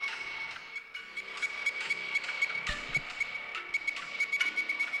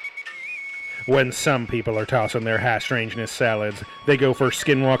When some people are tossing their high strangeness salads, they go for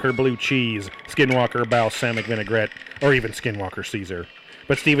Skinwalker blue cheese, Skinwalker balsamic vinaigrette, or even Skinwalker Caesar.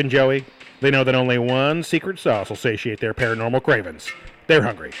 But Steve and Joey, they know that only one secret sauce will satiate their paranormal cravings. They're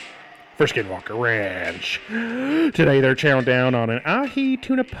hungry for Skinwalker Ranch. Today they're chowing down on an ahi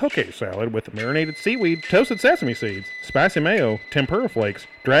tuna poke salad with marinated seaweed, toasted sesame seeds, spicy mayo, tempura flakes,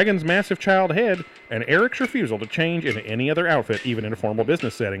 dragon's massive child head, and Eric's refusal to change into any other outfit, even in a formal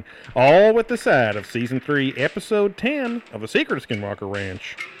business setting. All with the side of Season 3, Episode 10 of The Secret of Skinwalker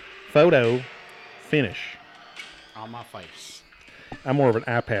Ranch. Photo finish. On my face. I'm more of an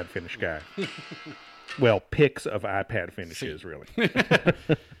iPad finish guy. Well, pics of iPad finishes, really.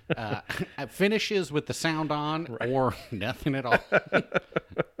 Finishes with the sound on or nothing at all.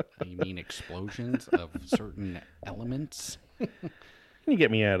 You mean explosions of certain elements? Can you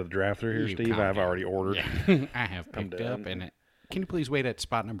get me out of the drive-thru here, Steve? I've already ordered. Yeah. I have picked up. And can you please wait at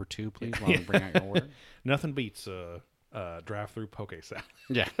spot number 2, please, while we bring out your order? Nothing beats drive-thru poke salad.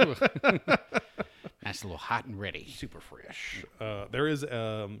 Yeah. Nice little hot and ready. Super fresh. There is...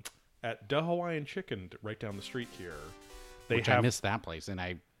 at Da Hawaiian Chicken, right down the street here, I missed that place, and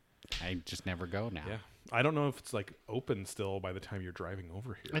I just never go now. Yeah, I don't know if it's like open still by the time you're driving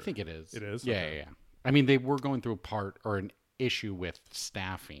over here. I think it is. It is. Yeah, okay. yeah. I mean, they were going through a part or an issue with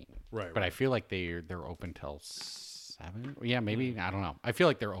staffing, right? But I feel like they're open till 7. Yeah, maybe I don't know. I feel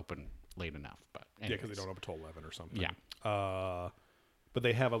like they're open late enough, but anyways. Yeah, because they don't open till 11 or something. Yeah. But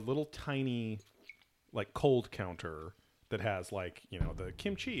they have a little tiny, like cold counter that has like, you know, the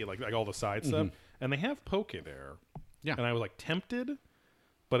kimchi, like all the side stuff, and they have poke there. Yeah. And I was like tempted,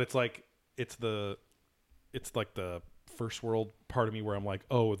 but it's like it's like the first world part of me where I'm like,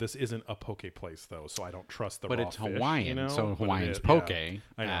 oh, this isn't a poke place though, so I don't trust the but raw it's fish, Hawaiian, you know? so Hawaiian's But poke. Yeah,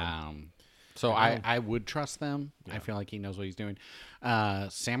 I know. So I would trust them. Yeah. I feel like he knows what he's doing.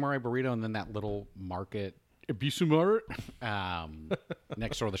 Samurai Burrito, and then that little market, Bisumar,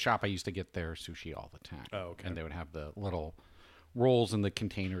 next door to the shop. I used to get their sushi all the time. Oh, okay. And they would have the little rolls in the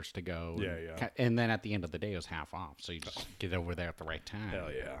containers to go. Yeah. And then at the end of the day, it was half off. So you just get over there at the right time. Hell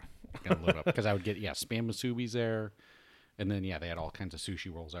yeah. Gotta load up. Because I would get, spam musubis there. And then, they had all kinds of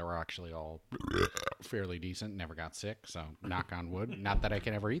sushi rolls that were actually all fairly decent. Never got sick. So knock on wood. Not that I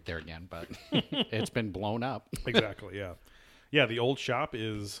can ever eat there again, but it's been blown up. Exactly, yeah. Yeah, the old shop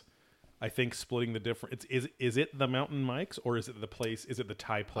is, I think, splitting the difference. Is it the Mountain Mike's or is it the place? Is it the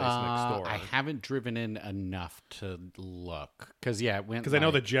Thai place next door? I haven't driven in enough to look because it went. Because I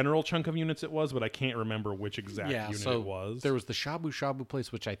know the general chunk of units it was, but I can't remember which exact unit so it was. There was the Shabu Shabu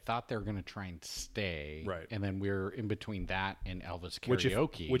place, which I thought they were going to try and stay, right? And then we're in between that and Elvis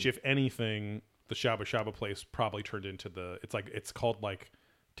Karaoke, which if anything, the Shabu Shabu place probably turned into it's called like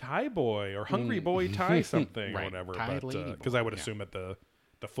Thai Boy or Hungry Boy Thai something right. or whatever. Thai But because I would assume that the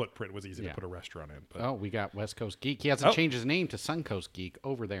footprint was easy to put a restaurant in. But. Oh, we got West Coast Geek. He hasn't changed his name to Suncoast Geek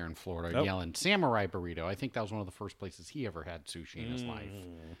over there in Florida, yelling Samurai Burrito. I think that was one of the first places he ever had sushi in his life.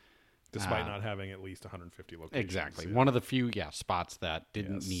 Despite not having at least 150 locations. Exactly. Yeah. One of the few spots that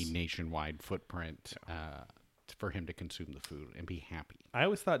didn't need nationwide footprint for him to consume the food and be happy. I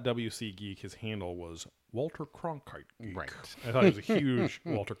always thought WC Geek, his handle was Walter Cronkite Geek. Right. I thought he was a huge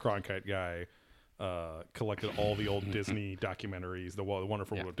Walter Cronkite guy. Collected all the old Disney documentaries, the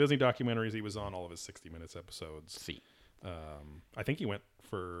Wonderful World of Disney documentaries he was on, all of his 60 Minutes episodes. See. I think he went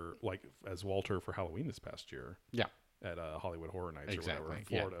as Walter for Halloween this past year. Yeah. At Hollywood Horror Nights or whatever.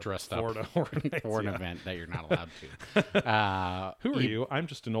 Florida, dressed Florida up Horror Nights, for an event that you're not allowed to. Who are you? I'm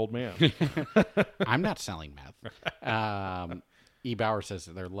just an old man. I'm not selling meth. E. Bauer says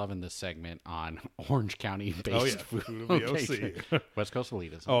that they're loving this segment on Orange County-based food of the OC. West Coast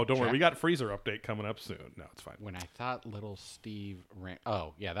elitism. Oh, don't worry. We got freezer update coming up soon. No, it's fine. When I thought little Steve ran...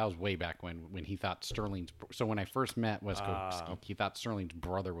 Oh, yeah, that was way back when he thought Sterling's... So when I first met West Coast Geek, he thought Sterling's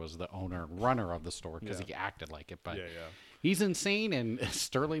brother was the owner and runner of the store because he acted like it. But he's insane, and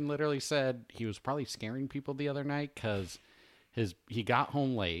Sterling literally said he was probably scaring people the other night because he got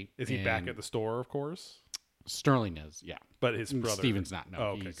home late. Is he back at the store, of course? Sterling is, yeah. But his brother... Steven's not, no. Oh,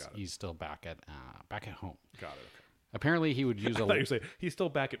 okay, got it. He's still back at home. Got it, okay. Apparently, he would use I thought you were saying he's still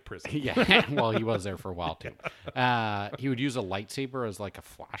back at prison. Yeah, well, he was there for a while, too. He would use a lightsaber as, like, a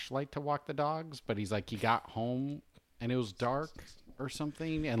flashlight to walk the dogs, but he's like, he got home, and it was dark or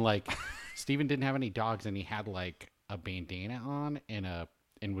something, and, like, Steven didn't have any dogs, and he had, like, a bandana on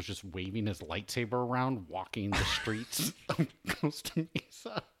and was just waving his lightsaber around, walking the streets of Costa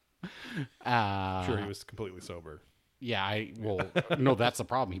Mesa. Sure, he was completely sober. Yeah, no, that's the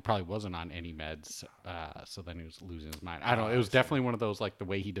problem. He probably wasn't on any meds, so then he was losing his mind. I don't know. It was definitely one of those, like, the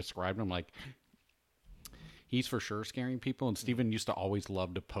way he described him, like, he's for sure scaring people, and Steven used to always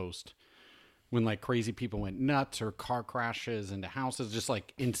love to post when like crazy people went nuts or car crashes into houses, just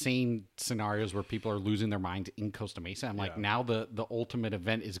like insane scenarios where people are losing their minds in Costa Mesa. I'm like, now the ultimate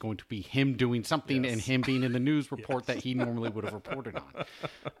event is going to be him doing something and him being in the news report that he normally would have reported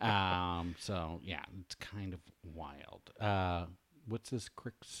on. So yeah, it's kind of wild. What's this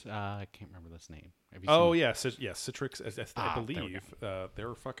Crix? I can't remember this name. Have you seen it? Yeah, Citrix. I believe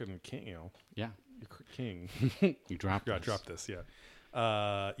they're fucking king. You know, Yeah, you're king. you dropped this. Drop this.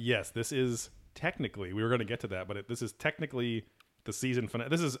 Yeah. Yes, this is technically. We were going to get to that, but this is technically the season finale.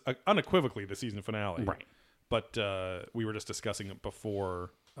 This is unequivocally the season finale. Right. But we were just discussing it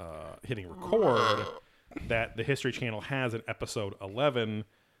before hitting record that the History Channel has an episode 11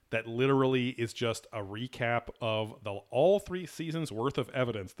 that literally is just a recap of all 3 seasons worth of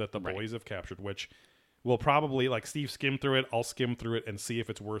evidence that the boys have captured, which we'll probably, like, Steve skim through it, I'll skim through it and see if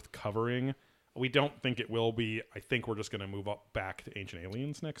it's worth covering. We don't think it will be. I think we're just going to move up back to Ancient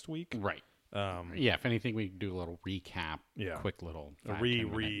Aliens next week. Right. Yeah, if anything, we can do a little recap. Yeah. Quick little. A 10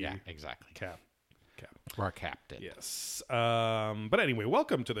 minute. yeah, exactly. Cap. Or capped it. Yes. But anyway,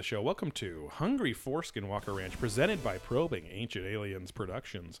 welcome to the show. Welcome to Hungry for Skinwalker Ranch, presented by Probing Ancient Aliens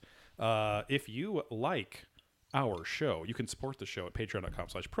Productions. If you like our show, you can support the show at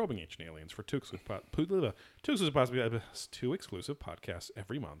patreon.com/probing ancient aliens for two exclusive podcasts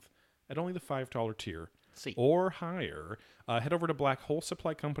every month at only the $5 tier or higher. Head over to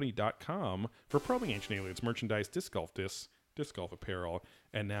blackholesupplycompany.com for Probing Ancient Aliens merchandise, disc golf apparel,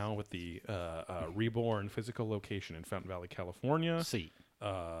 and now with the reborn physical location in Fountain Valley, California,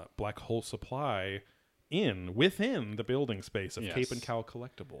 Black Hole Supply within the building space of Cape and Cow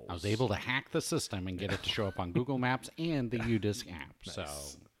Collectibles. I was able to hack the system and get it to show up on Google Maps and the UDisc app. Nice. So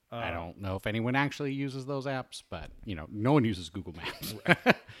I don't know if anyone actually uses those apps, but no one uses Google Maps.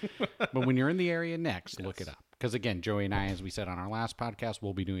 But when you're in the area next, look it up. Because again, Joey and I, as we said on our last podcast,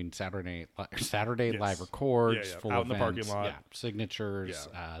 we'll be doing Saturday live records, full out events, in the parking lot, signatures,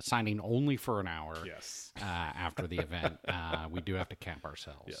 signing only for an hour. Yes. After the event, we do have to cap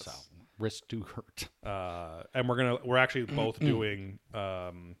ourselves. Yes. So risks do hurt. And we're actually both doing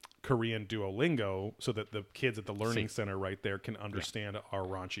Korean Duolingo so that the kids at the learning center right there can understand our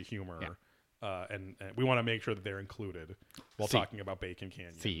raunchy humor. And we want to make sure that they're included while talking about bacon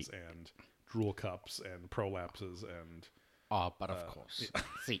canyons and drool cups and prolapses and but of course.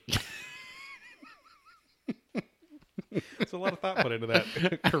 There's a lot of thought put into that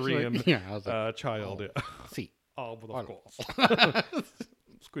Korean child. But of course.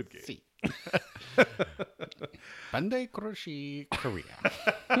 Squid Game. Bandai Kroshi Korea.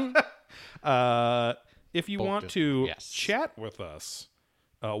 If you want to chat with us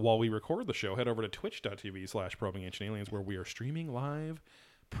while we record the show, head over to twitch.tv/probing ancient aliens, where we are streaming live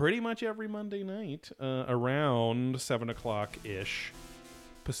pretty much every Monday night around 7 o'clock ish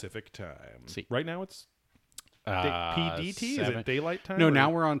Pacific time. Right now it's PDT. 7. Is it daylight time? No, now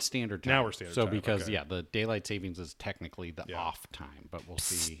we're on standard time. Now we're standard time. So because the daylight savings is technically the off time, but we'll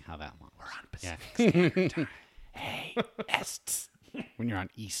see how that looks. We're on Pacific standard time. Hey, Est. When you're on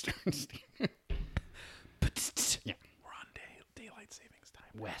Eastern Standard. Yeah. We're on daylight savings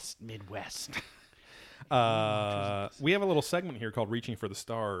time. Midwest. We have a little segment here called Reaching for the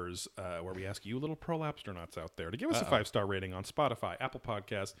Stars, where we ask you little prolapsternauts out there to give us a 5-star rating on Spotify, Apple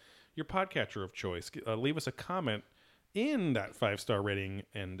Podcasts, your podcatcher of choice. Leave us a comment in that 5-star rating,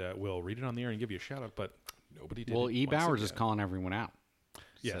 and we'll read it on the air and give you a shout out. But nobody did. Well, E. Bowers is calling everyone out.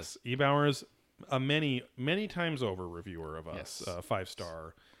 Yes, E. Bowers, a many times over reviewer of us,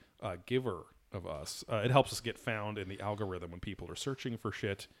 5-star giver of us. It helps us get found in the algorithm when people are searching for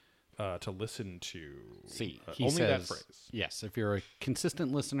shit to listen to. He only says, that phrase. Yes, if you're a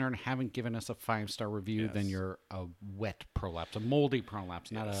consistent listener and haven't given us a 5-star review, then you're a wet prolapse, a moldy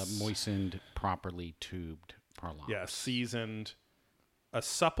prolapse, not a moistened, properly tubed prolapse. Yeah, seasoned, a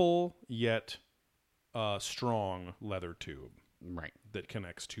supple yet strong leather tube. Right. That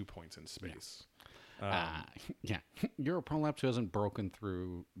connects 2 points in space. You're a prolapse who hasn't broken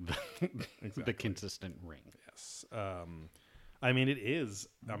through the consistent ring. Yes. I mean, it is.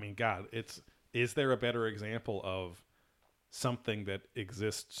 I mean, God, is there a better example of something that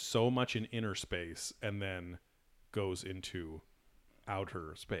exists so much in inner space and then goes into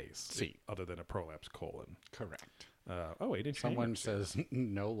outer space other than a prolapse colon? Correct. Wait, didn't someone says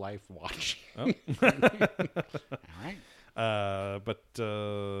no life watch. Oh. All right.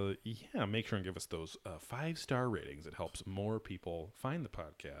 Make sure and give us those 5-star ratings. It helps more people find the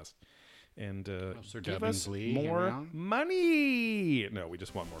podcast. And give us more money. No, we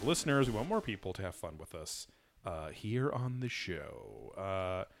just want more listeners. We want more people to have fun with us here on the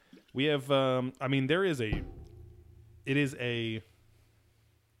show. We have, it is a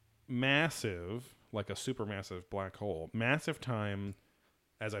massive, like a supermassive black hole, massive time,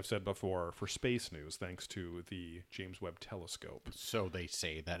 as I've said before, for space news, thanks to the James Webb Telescope. So they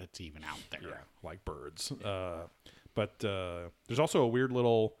say that it's even out there. Yeah, like birds. But there's also a weird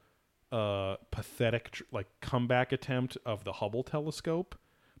little pathetic like comeback attempt of the Hubble telescope.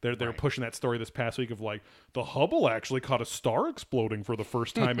 They're Right. pushing that story this past week of like the Hubble actually caught a star exploding for the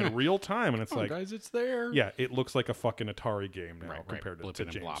first time in real time, and it's like, guys, it's there. yeah, it looks like a fucking Atari game now Right, compared to blipping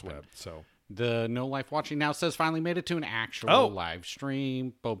and James blopping. Webb. So The No Life Watching Now says finally made it to an actual Oh. live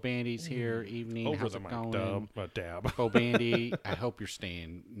stream. Bo Bandy's here. Evening. over How's the it mic, going? dab. Bo Bandy, I hope you're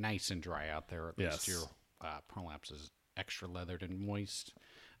staying nice and dry out there. At Yes. least your prolapse is extra leathered and moist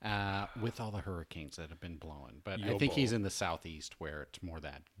with all the hurricanes that have been blowing. But I think Yobo. he's in the southeast where it's more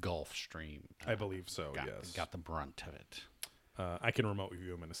that Gulf Stream. I believe so. got, Yes, got the brunt of it. I can remote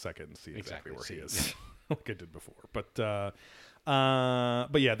view him in a second and see exactly where he see, is, like I did before. But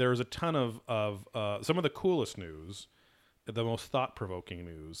yeah, there's a ton of some of the coolest news, the most thought-provoking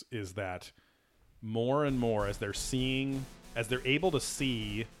news is that more and more as they're able to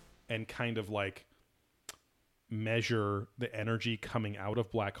see and kind of like measure the energy coming out of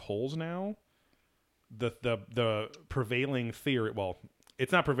black holes now, the prevailing theory, well,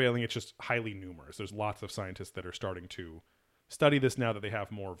 it's not prevailing, it's just highly numerous. There's lots of scientists that are starting to study this now that they have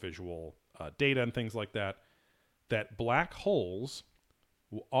more visual data and things like that, that black holes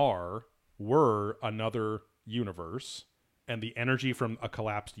were another universe, and the energy from a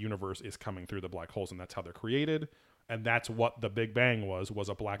collapsed universe is coming through the black holes, and that's how they're created. And that's what the Big Bang was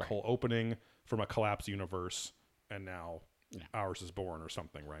a black hole opening from a collapsed universe, and now ours is born or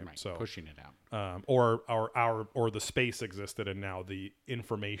something, right? So pushing it out. Or the space existed, and now the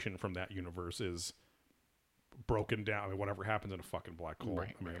information from that universe is broken down. I mean, whatever happens in a fucking black hole.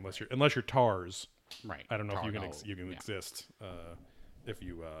 Right, I mean, right, unless you're TARS, Right. I don't know if you can Tarno, you can yeah. exist if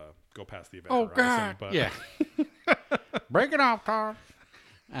you go past the event. Oh horizon, God! But Yeah. Break it off, Tar.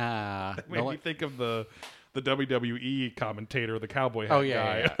 made me think of the WWE commentator, the cowboy hat Oh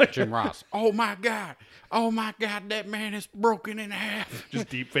yeah, guy. yeah. Jim Ross. Oh my God! That man is broken in half. Just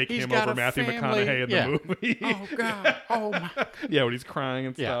deep fake He's him got over a Matthew family. McConaughey in Yeah. the movie. Oh God! Oh my! Yeah, when he's crying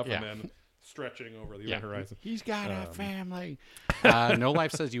and Yeah, stuff, yeah. and then stretching over the Yeah. event horizon. He's got a family. No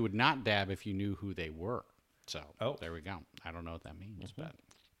Life says you would not dab if you knew who they were. So there we go. I don't know what that means, but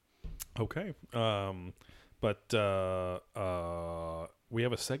Okay. But we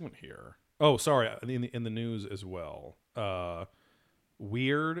have a segment here. Oh, sorry. In the news as well.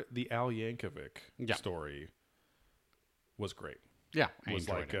 Weird, the Al Yankovic story was great. yeah, I Was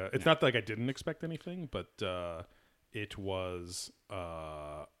enjoyed like it. it's not like I didn't expect anything, but it was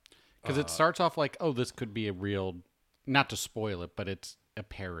Because it starts off like, oh, this could be a real, not to spoil it, but it's a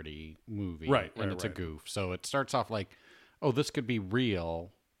parody movie. Right, And right, it's a right. goof. So it starts off like, oh, this could be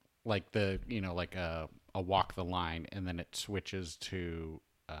real, like like a Walk the Line, and then it switches to,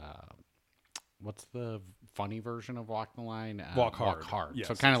 what's the funny version of Walk the Line? Walk Hard. So Yes,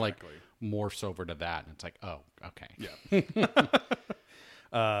 kind of exactly. like morphs over to that, and it's like, oh, okay. Yeah.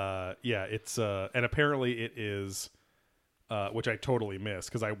 It's and apparently it is which I totally missed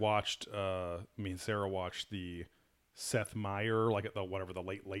because I watched me and Sarah watched the Seth Meyers, like at the whatever the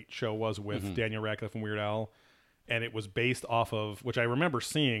late show was with Daniel Radcliffe and Weird Al, and it was based off of, which I remember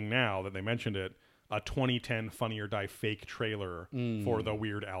seeing now that they mentioned it, a 2010 Funny or Die fake trailer for the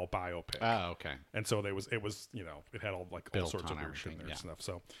Weird Al biopic. Oh, okay. And so it was it had all Built sorts of on weird shit in there everything, and stuff.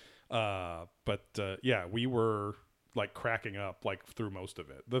 So yeah, we were like cracking up like through most of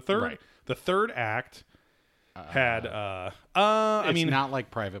it. The third act had I mean, not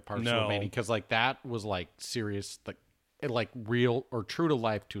like Private Parts no. of Romania, because like that was like serious, like real or true to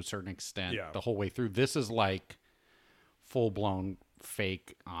life to a certain extent. Yeah. The whole way through. This is like full blown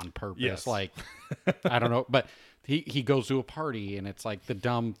fake on purpose. Yes. Like I don't know, but he goes to a party and it's like the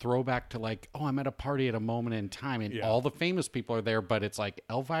dumb throwback to like, oh, I'm at a party at a moment in time and all the famous people are there, but it's like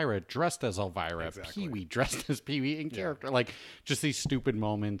Elvira dressed as Elvira, Exactly. Pee-wee dressed as Pee-wee in character, like just these stupid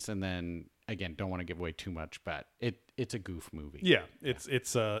moments. And then again, don't want to give away too much, but it's a goof movie. yeah,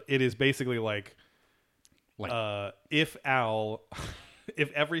 it is basically like if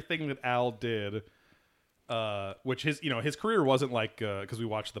everything that Al did, which his career wasn't like, because we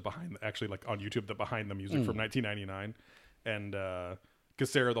watched actually like on YouTube, the behind the music from 1999, and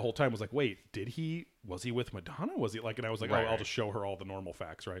because Sarah the whole time was like, wait, was he with Madonna? Was he like, and I was like, Right, I'll just show her all the normal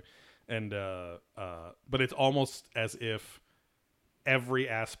facts, right? And but it's almost as if every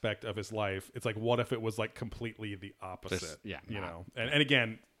aspect of his life, it's like, what if it was like completely the opposite? And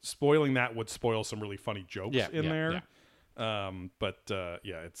again, spoiling that would spoil some really funny jokes in there. But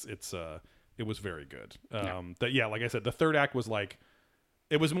it was very good. Like I said, the third act was like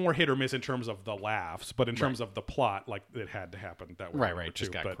it was more hit or miss in terms of the laughs, but in terms of the plot, like it had to happen that way. Right. It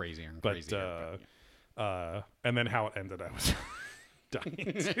just got crazier and but, crazier. and then how it ended, I was dying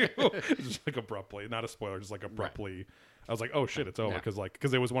too. Just like abruptly, not a spoiler, just like abruptly. I was like, oh shit, it's over,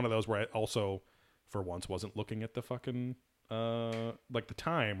 because it was one of those where I also, for once, wasn't looking at the fucking like the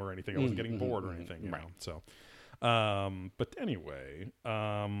time or anything. I wasn't getting bored or anything, you know. So. But anyway,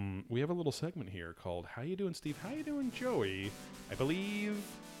 we have a little segment here called "How You Doing, Steve? How You Doing, Joey?" I believe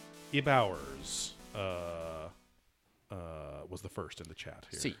E. Bowers was the first in the chat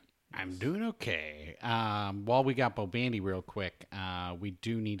here. See, I'm doing okay. While we got Bo Bandy real quick, we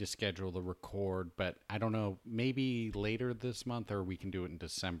do need to schedule the record, but I don't know, maybe later this month, or we can do it in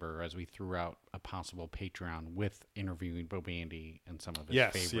December as we threw out a possible Patreon with interviewing Bo Bandy and some of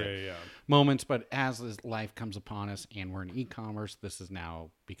his favorite moments. But as this life comes upon us and we're in e-commerce, this has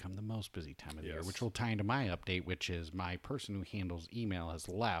now become the most busy time of the year, which will tie into my update, which is my person who handles email has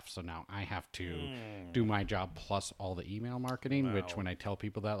left. So now I have to do my job plus all the email marketing, which when I tell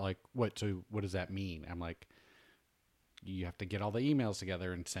people that, like, what does that mean? I'm like, you have to get all the emails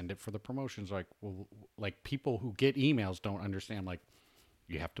together and send it for the promotions. Like, well, like people who get emails don't understand, like,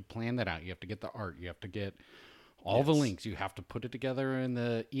 you have to plan that out. You have to get the art. You have to get all the links. You have to put it together in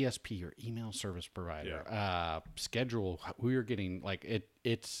the ESP or email service provider. Schedule who you're getting. Like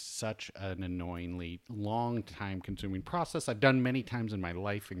it's such an annoyingly long time consuming process. I've done many times in my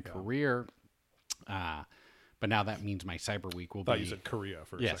life and career. But now that means my Cyber Week will be... I thought you said Korea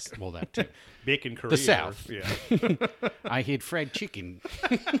for a second. Well, that too. Bacon Korea. The South. Yeah. I hate fried chicken.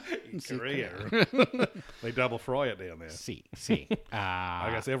 Korea. They double fry it down there. See.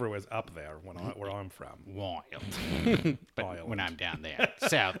 I guess everywhere's up there where I'm from. Wild. But when I'm down there.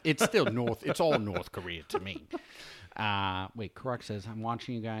 South. It's still North. It's all North Korea to me. Wait, Karak says, I'm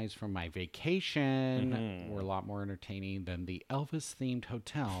watching you guys from my vacation. We're a lot more entertaining than the Elvis-themed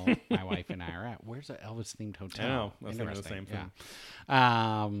hotel my wife and I are at. Where's the Elvis-themed hotel? I know. That's the same thing.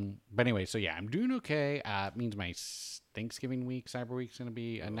 Yeah. But anyway, so yeah, I'm doing okay. It means my Thanksgiving week, Cyber Week's going to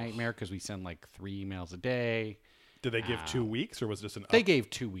be a nightmare because we send like 3 emails a day. Did they give 2 weeks or was this an... They gave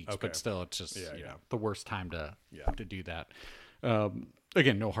 2 weeks, but still, it's just the worst time to do that.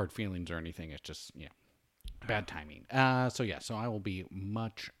 Again, no hard feelings or anything. It's just, bad timing. So I will be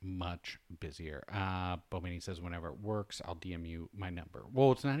much, much busier. Bomani says whenever it works, I'll DM you my number.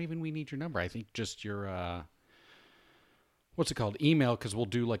 Well, it's not even we need your number. I think just your, what's it called? Email, because we'll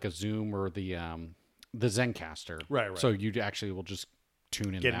do like a Zoom or the Zencaster. Right. So you actually will just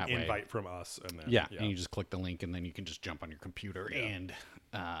tune in get that way. Get an invite from us. And then, and you just click the link and then you can just jump on your computer and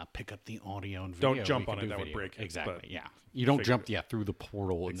pick up the audio and video. Don't jump on it. That would break it. Exactly, you don't jump through the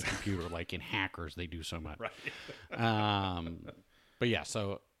portal in the computer like in Hackers. They do so much. Right. But yeah,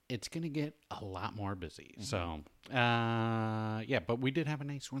 so it's going to get a lot more busy. So, but we did have a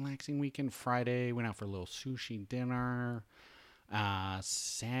nice relaxing weekend. Friday, went out for a little sushi dinner.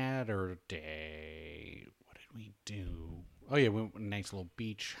 Saturday, what did we do? Oh, yeah, we went on a nice little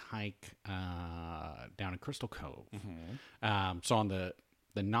beach hike down in Crystal Cove. So on the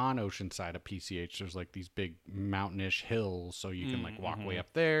non-ocean side of PCH, there's like these big mountainish hills, so you can like walk way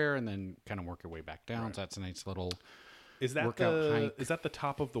up there and then kind of work your way back down. Right. So that's a nice little workout hike. Is that the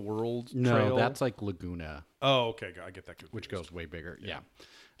top of the world trail? No, that's like Laguna. Oh, okay, I get that confused. Which goes way bigger,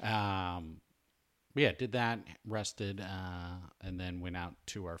 But yeah, did that, rested, and then went out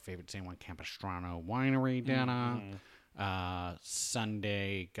to our favorite San Juan Capistrano winery dinner.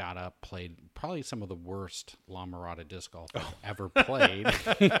 Sunday, got up, played probably some of the worst La Mirada disc golf I've ever played.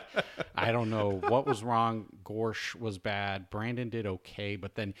 I don't know what was wrong. Gorsh was bad. Brandon did okay,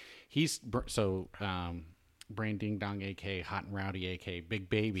 but then Brain Ding Dong, a.k.a. Hot and Rowdy, a.k.a. Big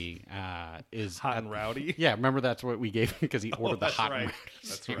Baby, is... Hot and Rowdy? Yeah, remember that's what we gave him because he ordered the Hot and Rowdy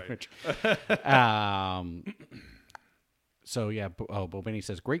sandwich. Right. So, yeah, Bo Benny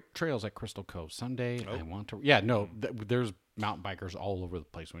says, great trails at Crystal Cove. Sunday, I want to... Yeah, no, there's mountain bikers all over the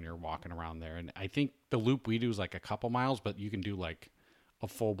place when you're walking around there. And I think the loop we do is like a couple miles, but you can do like a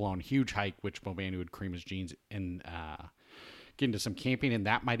full-blown huge hike, which Bo Benny would cream his jeans and get into some camping. And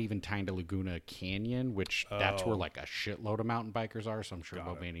that might even tie into Laguna Canyon, which that's where like a shitload of mountain bikers are. So I'm sure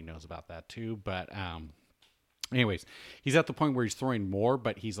Bo Benny knows about that too. But anyways, he's at the point where he's throwing more,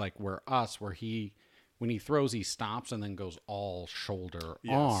 but he's like where he... When he throws, he stops and then goes all shoulder,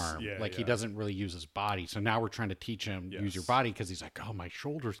 arm. He doesn't really use his body. So now we're trying to teach him use your body because he's like, oh, my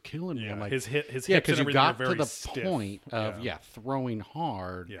shoulder's killing me. I'm like, his hips because you got to the stiff. point of throwing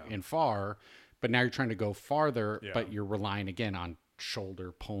hard and far, but now you're trying to go farther, but you're relying again on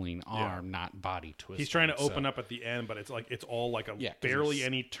shoulder pulling arm, not body twisting. He's trying to open up at the end, but it's all like a barely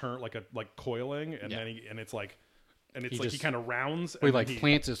any turn, like coiling, and then it's like and it's He like he just- kind of rounds. Where he and like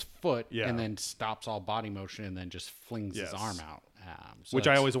plants his foot Yeah. and then stops all body motion and then just flings his Yes. arm out. So Which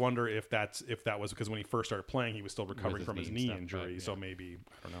I it's- always wonder if that was because when he first started playing, he was still recovering his from his knee knee and stuff, injury. but, So yeah. maybe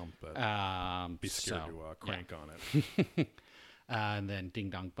I don't know, but be scared to yeah. crank on it. And then Ding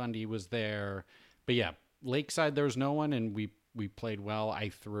Dong Bundy was there. But yeah, Lakeside, there was no one, and we played well. I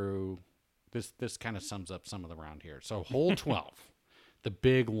threw this kind of sums up some of the round here. So hole 12, the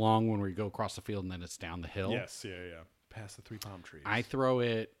big long one where you go across the field and then it's down the hill. Yes, yeah. Past the 3 palm trees. I throw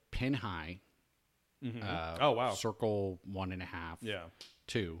it pin high. Oh, wow. Circle 1.5, Yeah.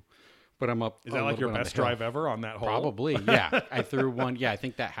 2. But I'm up. Is that like your best drive ever on that hole? Probably, yeah. I threw one. Yeah, I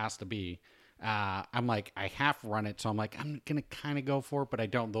think that has to be. I'm like, I half run it, so I'm like, I'm gonna kind of go for it, but I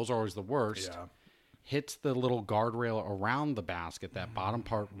don't. Those are always the worst. Yeah. Hits the little guardrail around the basket. That bottom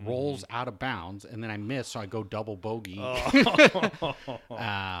part rolls out of bounds, and then I miss, so I go double bogey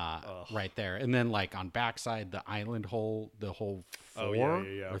right there. And then like on backside, the island hole, the hole 4 Oh,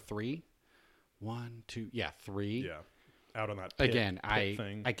 yeah. or 3. 1, 2, 3. Yeah. Out on that pit, Again, pit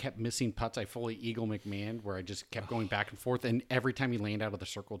thing. I kept missing putts. I fully Eagle McMahon where I just kept going back and forth, and every time you land out of the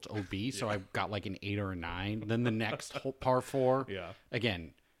circle, it's OB. So I got like an 8 or a 9. Then the next hole, par 4, Yeah.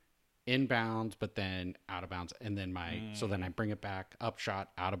 again, inbounds, but then out of bounds, and then so then I bring it back, upshot,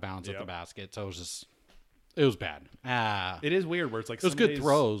 out of bounds at the Yep. basket. So it was bad. It is weird where it's like It was some good days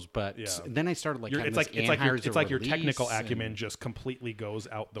throws, but Yeah. then I started like having it's like this it's like your Anheuser technical release acumen and just completely goes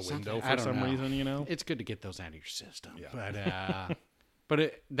out the window something- I for don't some know. reason, you know. It's good to get those out of your system. Yeah.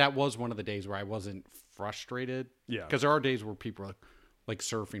 But that was one of the days where I wasn't frustrated. Yeah. Because there are days where people are like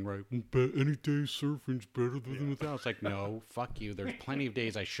surfing, right? But any day surfing's better than without. It's like, no, fuck you. There's plenty of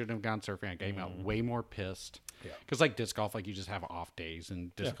days I shouldn't have gone surfing. I came out way more pissed. Yeah. Because like disc golf, like you just have off days,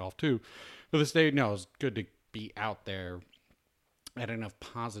 and disc golf too. But this day, no, it's good to be out there. I had enough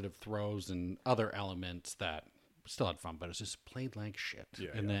positive throws and other elements that still had fun, but it's just played like shit. Yeah,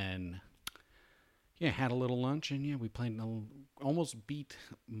 and then had a little lunch, and we played almost beat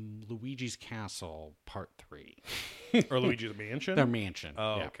Luigi's Castle Part 3. Or Luigi's Mansion. Their mansion.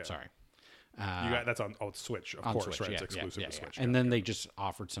 Oh, yeah, okay. Sorry. You got that's on Switch, of On course, Switch, right? yeah, It's exclusive yeah, to yeah. Switch. And then they just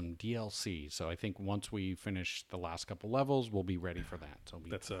offered some DLC. So I think once we finish the last couple levels, we'll be ready for that. So it'll be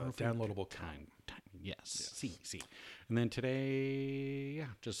That's a perfect downloadable time. Yes. See. And then today,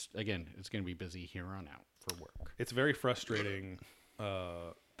 just again, it's going to be busy here on out for work. It's very frustrating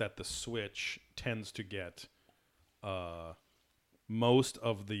that the Switch tends to get most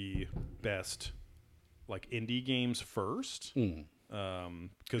of the best like indie games first.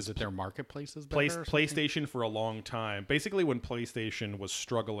 Because Is it their marketplace is better? or something? PlayStation for a long time, basically when PlayStation was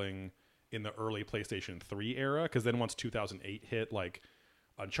struggling in the early PlayStation 3 era, because then once 2008 hit, like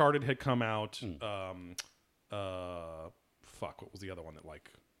Uncharted had come out. What was the other one that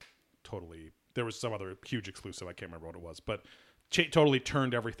like totally? There was some other huge exclusive. I can't remember what it was, but totally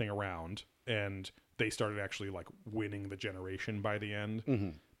turned everything around, and they started actually like winning the generation by the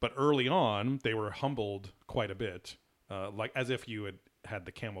end. But early on, they were humbled quite a bit, like as if you had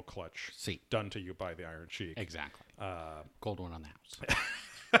the camel clutch See. done to you by the Iron Sheik. Exactly. Gold one on the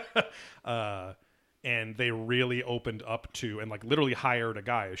house. And they really opened up to, and like literally hired a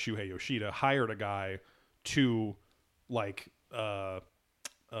guy, Shuhei Yoshida, hired a guy to like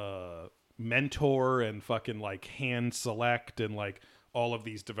mentor and fucking like hand select and like all of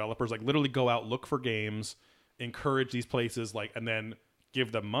these developers, like literally go out, look for games, encourage these places, like, and then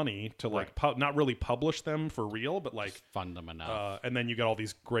give them money to like not really publish them for real, but like Fund them enough. and then you got all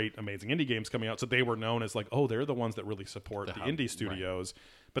these great, amazing indie games coming out. So they were known as like, oh, they're the ones that really support the hub, indie studios.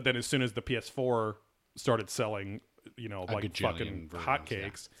 But then as soon as the PS4 started selling, like gajillion fucking versions,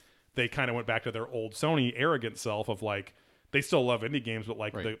 hotcakes, they kind of went back to their old Sony arrogant self of like, they still love indie games, but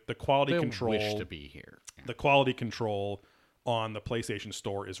like the quality They control, wish to be here. the quality control on the PlayStation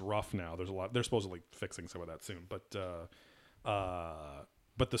Store is rough now. There's a lot. They're supposedly fixing some of that soon, but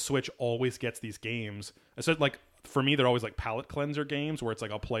the Switch always gets these games. So like for me, they're always like palate cleanser games where it's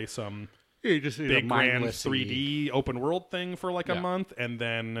like I'll play some You just need big a grand mindless 3D open world thing for like a Yeah. month, and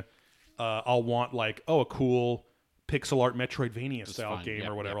then I'll want like a cool pixel art Metroidvania style fun. game Yep,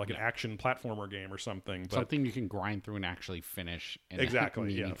 or whatever, yep, like an action platformer game or something. But something you can grind through and actually finish in Exactly,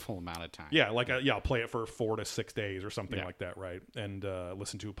 a yeah. meaningful amount of time. yeah, like I'll play it for 4 to 6 days or something Yeah. like that, right? And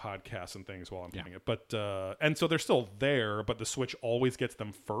listen to podcasts and things while I'm playing it. But and so they're still there, but the Switch always gets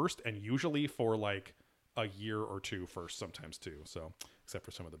them first, and usually for like a year or two first, sometimes two. So except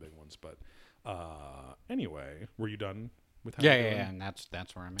for some of the big ones. But anyway, were you done with how Yeah, you're yeah, doing? yeah, and that's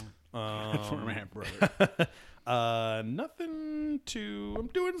where I'm at. That's where I'm at, brother. Nothing too. I'm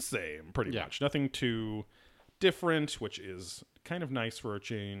doing the same, pretty Yeah. much. Nothing too different, which is kind of nice for a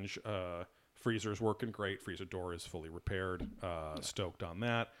change. Freezer's working great. Freezer door is fully repaired. Stoked on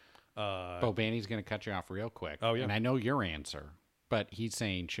that. Bo Banny's going to cut you off real quick. Oh, yeah. And I know your answer, but he's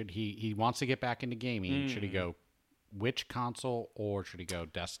saying he wants to get back into gaming. Should he go which console or should he go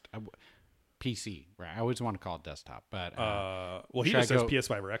PC? Right. I always want to call it desktop, but well, he should just I says go-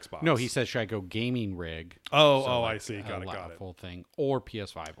 PS5 or Xbox. no, he says should I go gaming rig? I see. Got it. Full thing or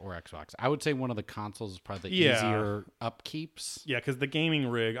PS5 or Xbox. I would say one of the consoles is probably the Yeah. easier upkeeps. Yeah, because the gaming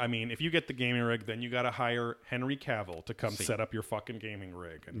rig, I mean, if you get the gaming rig, then you got to hire Henry Cavill to come set up your fucking gaming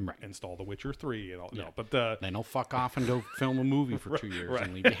rig and Right. install The Witcher 3 and all. Yeah. No, but Then he'll fuck off and go film a movie for 2 years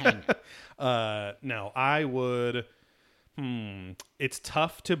and leave you hanging. now I would. It's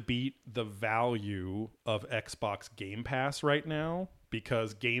tough to beat the value of Xbox Game Pass right now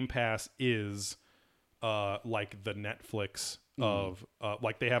because Game Pass is like the Netflix of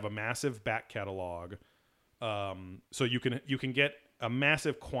like they have a massive back catalog, so you can get a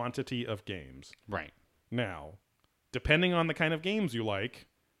massive quantity of games. Right. Now, depending on the kind of games you like,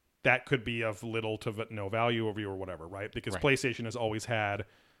 that could be of little to no value over you or whatever, right? Because Right. PlayStation has always had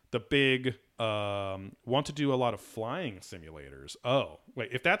the big want to do a lot of flying simulators. Oh, wait,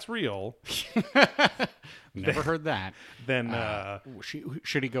 if that's real, Never heard that. then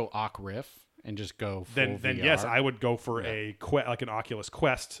Should he go Oc Rift and just go full then VR? yes, I would go for like an Oculus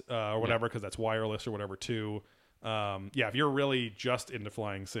Quest or whatever because that's wireless or whatever too. Yeah, if you're really just into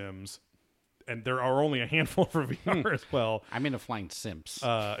flying sims, and there are only a handful for VR as well. I'm into flying simps.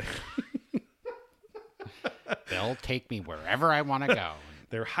 Uh, They'll take me wherever I want to go.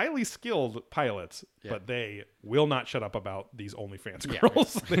 They're highly skilled pilots, but they will not shut up about these OnlyFans Yeah,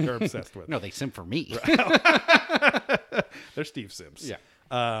 girls they are obsessed with. No, they simp for me. They're Steve Sims. Yeah.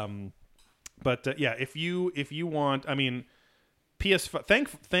 But yeah, if you want, I mean, PS5.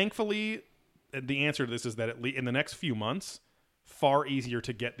 Thankfully, the answer to this is that in the next few months, far easier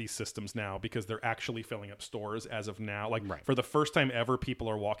to get these systems now because they're actually filling up stores as of now. Like Right. for the first time ever, people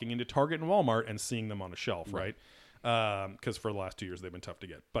are walking into Target and Walmart and seeing them on a shelf, right? Because for the last 2 years they've been tough to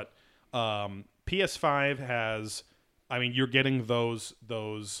get. But PS5 has, I mean, you're getting those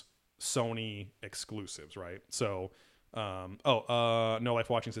Sony exclusives, right? So, No Life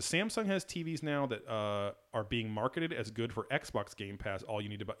Watching says Samsung has TVs now that are being marketed as good for Xbox Game Pass. All you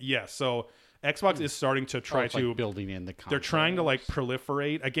need to buy, so Xbox is starting to try It's to like building in the they're trying to like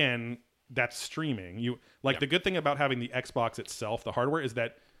proliferate again. That's streaming. You like the good thing about having the Xbox itself, the hardware, is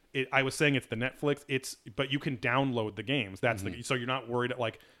that I was saying it's the Netflix. But you can download the games. That's so you're not worried.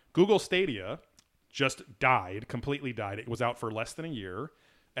 Like Google Stadia just completely died. It was out for less than a year,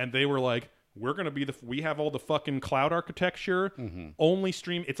 and they were like, we're going to be we have all the fucking cloud architecture, only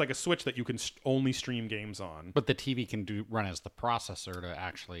stream. It's like a Switch that you can only stream games on. But the TV can run as the processor to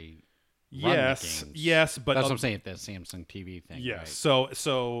actually run the games. Yes, but That's what I'm saying, the Samsung TV thing. yes. Right?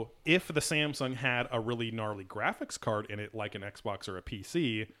 So if the Samsung had a really gnarly graphics card in it, like an Xbox or a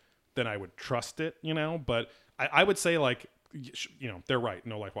PC, then I would trust it, But I would say, like, they're right.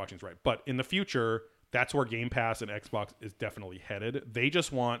 No Life Watching's right. But in the future, that's where Game Pass and Xbox is definitely headed. They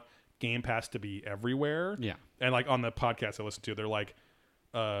just want Game Pass to be everywhere. Yeah. And like on the podcast I listened to, they're like,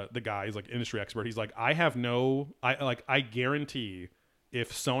 the guy is like industry expert. He's like, I guarantee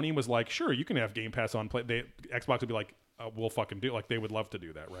if Sony was like, sure, you can have Game Pass on play, Xbox would be like, we'll fucking do it. Like they would love to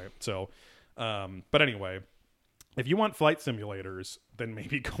do that, right? So, but anyway, if you want flight simulators, then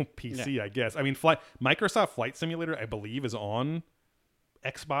maybe go PC, I guess. I mean, Microsoft Flight Simulator, I believe, is on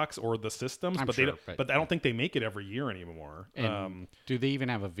Xbox or the systems, I'm but sure, they don't, but I don't think they make it every year anymore. And do they even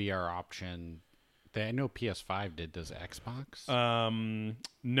have a VR option? I know PS5 did. Does Xbox?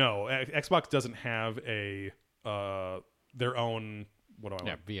 No, Xbox doesn't have a their own, what do I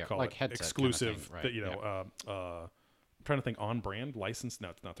want to VR, call like it? headset Exclusive, kind of thing, right, I'm trying to think, on brand license. No,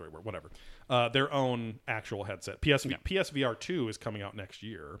 it's not the right word. Whatever. Their own actual headset. PSVR 2 is coming out next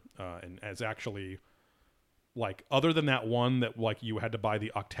year, and as actually, like, other than that one that like you had to buy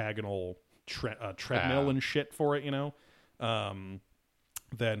the octagonal treadmill and shit for it,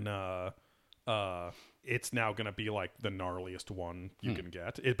 then it's now going to be like the gnarliest one you can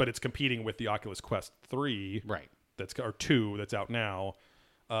get. But it's competing with the Oculus Quest 3, right? Or 2 that's out now.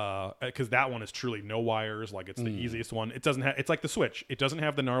 Because that one is truly no wires, like it's the easiest one. It doesn't have. It's like the Switch. It doesn't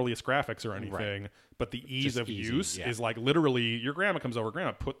have the gnarliest graphics or anything, but the ease Just of easy, use yeah. is like literally your grandma comes over.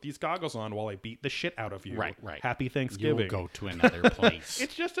 Grandma, put these goggles on while I beat the shit out of you. Right. Happy You Thanksgiving. will go to another place.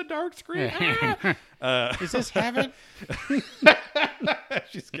 It's just a dark screen. Is this heaven?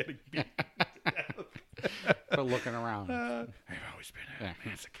 She's getting beat. But looking around. I've always been a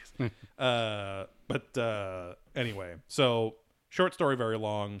masochist. Anyway, so short story, very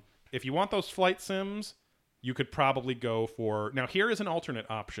long. If you want those flight sims, you could probably go for. Now, here is an alternate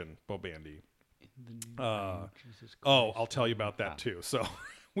option, Bo Bandy. I'll tell you about that too. So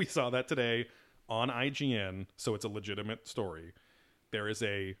we saw that today on IGN, so it's a legitimate story. There is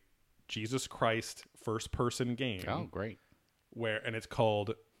a Jesus Christ first-person game. Oh, great. And it's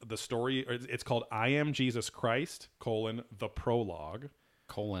called it's called I Am Jesus Christ, the prologue.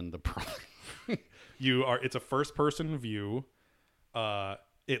 It's a first-person view.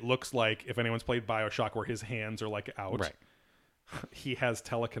 It looks like if anyone's played BioShock where his hands are like out. Right. He has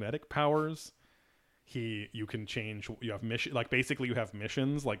telekinetic powers. You can change. You have mission. Like basically, you have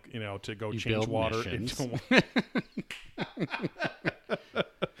missions. Like to go change water missions. into.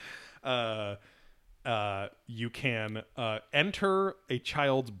 You can enter a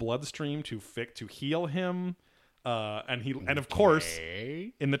child's bloodstream to heal him. And of course,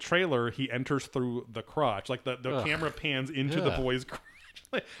 in the trailer, he enters through the crotch. Like the camera pans into the boy's crotch.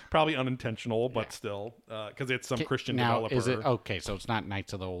 Probably unintentional, but still, because it's some Christian developer. Is it okay? So it's not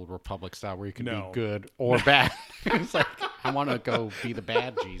Knights of the Old Republic style where you can be good or bad. It's like I want to go be the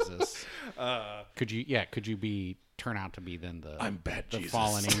bad Jesus. Could you turn out to be then the I'm bad the Jesus.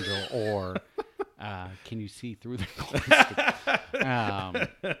 fallen angel, or can you see through the cloister?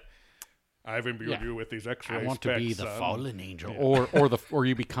 I've imbued you with these X-ray I want specs, to be the son. fallen angel, or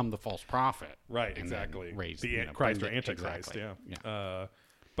you become the false prophet, Right? and Exactly. then raise Christ or Antichrist. Yeah.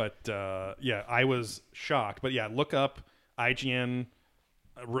 I was shocked, but look up IGN.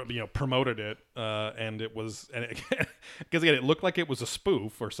 Promoted it, and it was, because again, it looked like it was a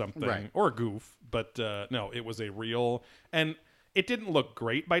spoof or something, or a goof, but no, it was a real, and it didn't look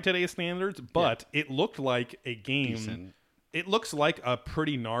great by today's standards, but it looked like a game. Decent. It looks like a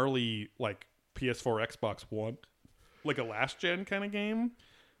pretty gnarly, like PS4, Xbox One, like a last gen kind of game.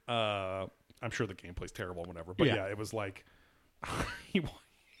 I'm sure the gameplay's terrible, whatever, but it was like he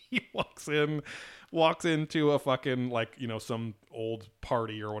walks into a fucking some old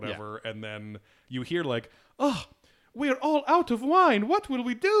party or whatever, and then you hear like, oh, we're all out of wine. What will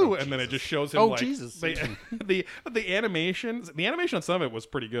we do? And then it just shows him Jesus. the animations. The animation on some of it was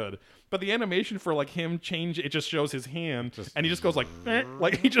pretty good, but the animation for like him change, it just shows his hand, and he just goes like,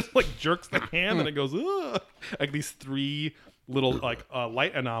 like he just like jerks the hand, and it goes, ugh. Like these three little like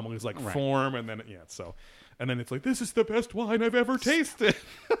light anomalies like form, and then and then it's like, this is the best wine I've ever tasted.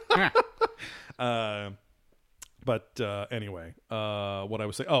 But anyway, what I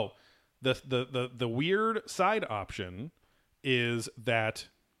was saying. Oh, the weird side option is that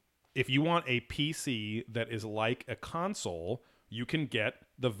if you want a PC that is like a console, you can get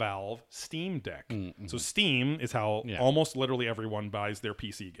the Valve Steam Deck. Mm-hmm. So Steam is how almost literally everyone buys their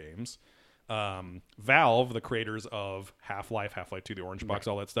PC games. Valve, the creators of Half-Life 2, the Orange Box,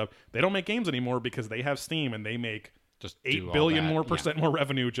 all that stuff, they don't make games anymore because they have Steam, and they make just 8 billion more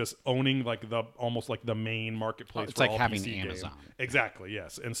revenue just owning like almost like the main marketplace. It's for like all having PC Amazon. Games. Exactly,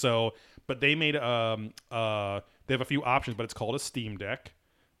 yes. And so, but they made they have a few options, but it's called a Steam Deck.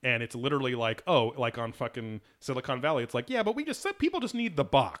 And it's literally like, like on fucking Silicon Valley, it's like, but people just need the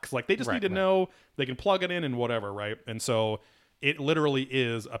box. Like they just need to know they can plug it in and whatever, right? And so it literally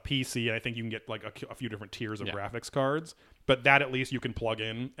is a PC, and I think you can get like a few different tiers of graphics cards, but that at least you can plug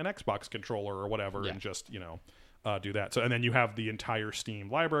in an Xbox controller or whatever and just, do that. So, and then you have the entire Steam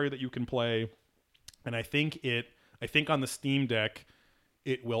library that you can play. And I think on the Steam Deck,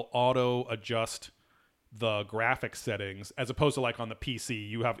 it will auto adjust the graphics settings as opposed to like on the PC.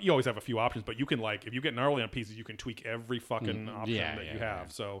 You always have a few options, but you can like, if you get gnarly on PC, you can tweak every fucking option that you have. Yeah.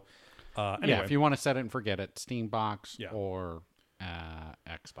 So anyway. If you want to set it and forget it, Steam Box or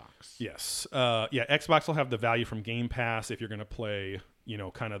Xbox. Yes. Xbox will have the value from Game Pass if you're going to play,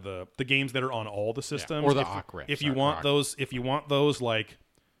 kind of the games that are on all the systems. Or the if you want those like,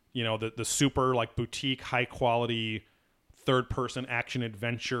 the super like boutique, high quality, third person action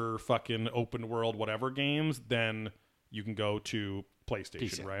adventure, fucking open world, whatever games, then you can go to PlayStation,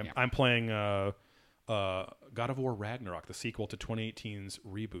 PC, right? Yeah. I'm playing God of War Ragnarok, the sequel to 2018's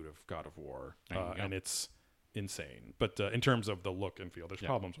reboot of God of War. And it's insane, but in terms of the look and feel, there's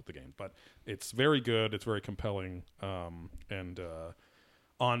problems with the game, but it's very good, it's very compelling, and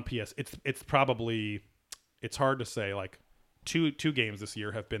on PS it's probably, it's hard to say, like two games this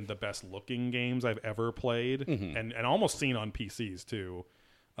year have been the best looking games I've ever played, and almost seen on PCs too,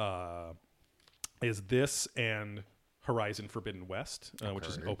 is this and Horizon Forbidden West, which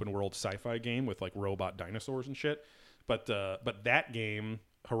is an open world sci-fi game with like robot dinosaurs and shit, but that game,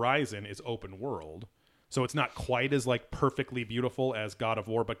 Horizon, is open world. So it's not quite as like perfectly beautiful as God of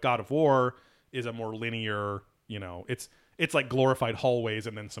War, but God of War is a more linear, it's like glorified hallways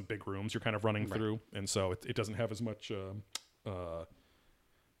and then some big rooms you're kind of running through. And so it doesn't have as much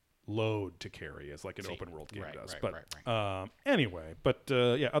load to carry as like an open world game does. Right. Anyway, but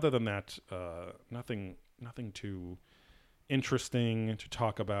yeah, other than that, nothing too interesting to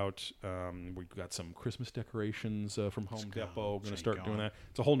talk about. We've got some Christmas decorations from Home Depot. We're going to start doing that.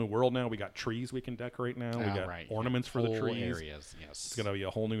 It's a whole new world now. We got trees we can decorate now. We got ornaments for the trees. Areas, yes. It's going to be a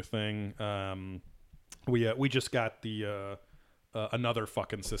whole new thing. We just got the another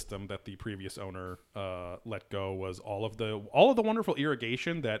fucking system that the previous owner let go, was all of the wonderful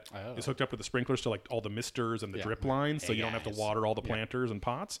irrigation that is hooked up with the sprinklers to like all the misters and the drip lines, so you don't have to water all the planters and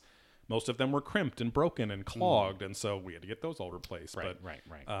pots. Most of them were crimped and broken and clogged, and so we had to get those all replaced. Right.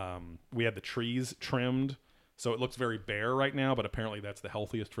 We had the trees trimmed, so it looks very bare right now, but apparently that's the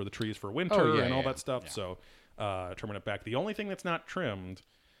healthiest for the trees for winter and all that stuff. Yeah. So trimming it back. The only thing that's not trimmed,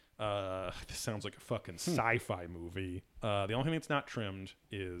 this sounds like a fucking sci-fi movie. The only thing that's not trimmed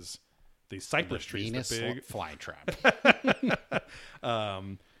is the cypress trees. Venus the big flytrap.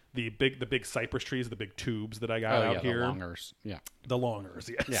 The big cypress trees, the big tubes that I got out here. The longers. Yeah. The longers,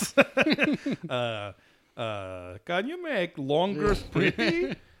 yes. Can you make longers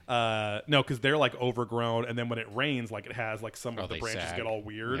pretty? No, because they're like overgrown, and then when it rains, like it has like some of the branches get all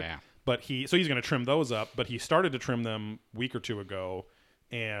weird. Yeah. But so he's going to trim those up, but he started to trim them a week or two ago,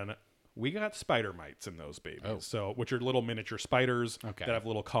 and we got spider mites in those babies. So, which are little miniature spiders that have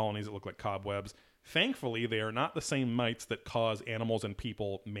little colonies that look like cobwebs. Thankfully, they are not the same mites that cause animals and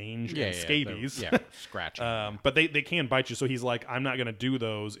people mange and scabies. Scratching. But they can bite you. So he's like, I'm not going to do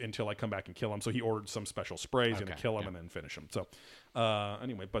those until I come back and kill them. So he ordered some special sprays. He's going to kill them and then finish them. So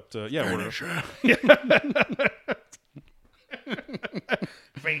anyway, but we're...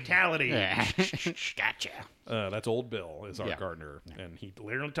 Fatality. Gotcha. That's Old Bill is our gardener, and he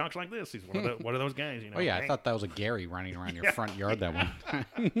literally talks like this. He's one of those guys, you know. Oh yeah, I thought that was a Gary running around your front yard that one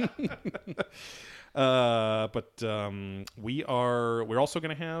time. But we're also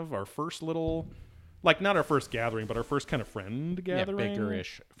going to have our first little, like not our first gathering, but our first kind of friend gathering,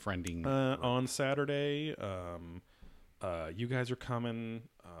 bigger-ish friending on Saturday. You guys are coming.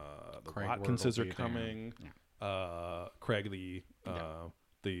 The Watkinses are coming. Craig,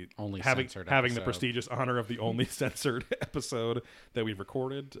 the only having episode. the prestigious honor of the only censored episode that we've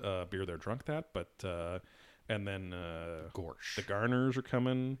recorded. Beer there, drunk that, but and then Gorsh. The Garners are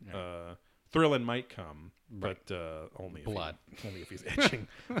coming. Thrillin might come, but only blood. Only if he's itching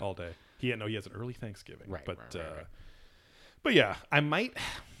all day. He has an early Thanksgiving, right. But yeah, I might.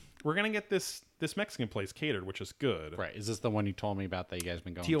 We're gonna get this Mexican place catered, which is good. Right. Is this the one you told me about that you guys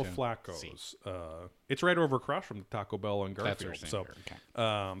been going Tio to? Flacco's. It's right over across from the Taco Bell on Garfield. So,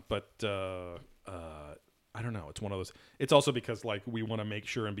 but I don't know. It's one of those. It's also because like we want to make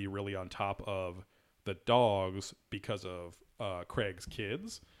sure and be really on top of the dogs because of Craig's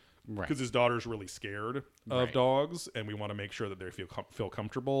kids. Right. Because his daughter's really scared of dogs, and we want to make sure that they feel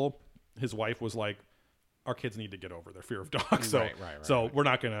comfortable. His wife was like, our kids need to get over their fear of dogs. So we're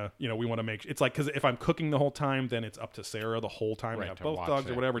not going to, we want to make, it's like, because if I'm cooking the whole time, then it's up to Sarah the whole time to have both dogs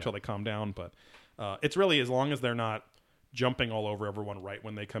or whatever until they calm down. But it's really, as long as they're not jumping all over everyone right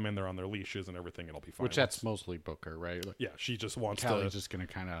when they come in, they're on their leashes and everything, it'll be fine. Which that's mostly Booker, right? Yeah, she just wants Callie's just going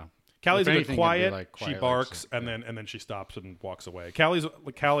to kind of... Callie's a bit quiet. She barks and then she stops and walks away.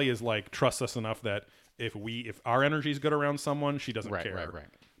 Callie is like, trusts us enough that if our energy's good around someone, she doesn't care. Right.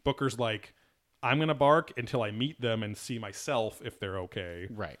 Booker's like, I'm going to bark until I meet them and see myself if they're okay.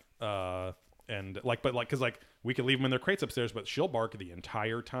 Right. Because we can leave them in their crates upstairs, but she'll bark the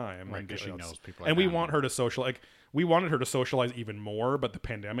entire time. Right, because she knows people. And we want her to socialize. We wanted her to socialize even more, but the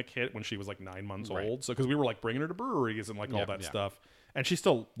pandemic hit when she was like 9 months old. So because we were like bringing her to breweries and like all that stuff, and she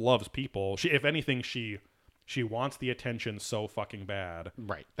still loves people. If anything, she wants the attention so fucking bad.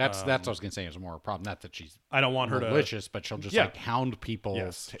 Right. That's what I was gonna say is more a problem. Not that she's I don't want her malicious, but she'll just like hound people.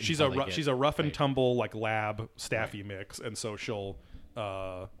 Yes. She's a rough and tumble like lab staffy mix, and so she'll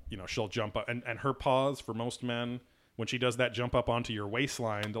she'll jump up and her paws for most men, when she does that jump up onto your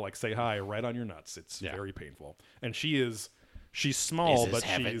waistline to like say hi right on your nuts, it's very painful. And she's small, but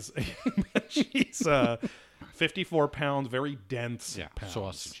she's 54 pounds, very dense. Yeah,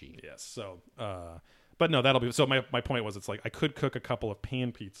 sausagey. Yes. So, but no, that'll be. So my point was, it's like I could cook a couple of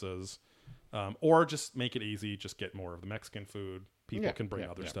pan pizzas, or just make it easy. Just get more of the Mexican food. People can bring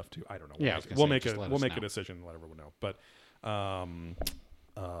other stuff too. I don't know. Yeah, we'll make a decision and let everyone know. But other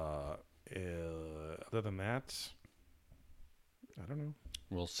than that, I don't know.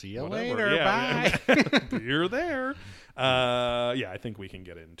 We'll see you Whatever. later. Bye. You're there. I think we can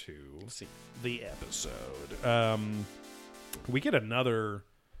get into the episode. We get another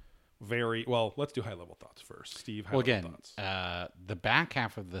let's do high level thoughts first. Steve, high level thoughts. The back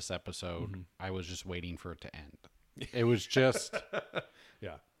half of this episode, I was just waiting for it to end. It was just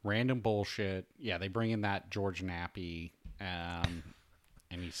random bullshit. Yeah, they bring in that George Nappy, and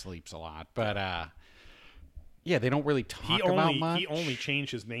he sleeps a lot. But yeah, they don't really talk about much. He only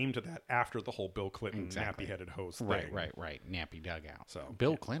changed his name to that after the whole Bill Clinton nappy-headed host thing. Right. Nappy dugout. So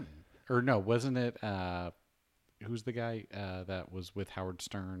Bill Clinton, or no, wasn't it? Who's the guy that was with Howard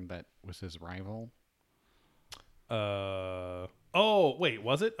Stern that was his rival? Oh, wait,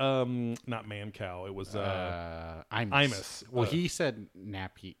 was it? Not Mancow. It was Imus. Well, he said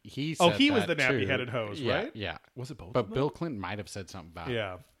nappy. He said he was that the nappy-headed too. host, Yeah, right? Yeah. Was it both? But of them? Bill Clinton might have said something about it.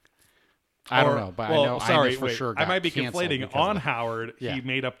 Yeah. I don't know, but I know Imus for sure got I might be canceled conflating. because On of- Howard, Yeah. he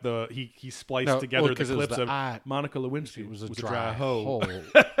made up he spliced together the 'cause it was clips of Monica Lewinsky. It was a dry dry hoe. hole.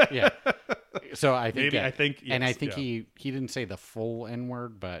 Yeah. So I think, Maybe, yeah. I think, and I yes, think yeah. he didn't say the full N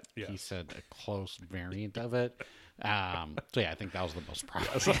word, but he Yes. said a close variant of it. So yeah, I think that was the most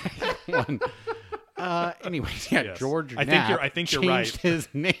probable one. Anyways, yeah, Yes. George. I think you're right. changed his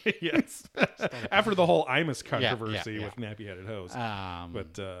name. Yes. After the whole Imus Yeah, controversy yeah. with nappy-headed host.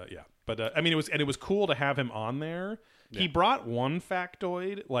 But Yeah. But I mean, it was cool to have him on there. He brought one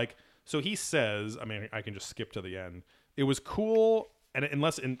factoid, like, so he says, I mean, I can just skip to the end. It was cool, and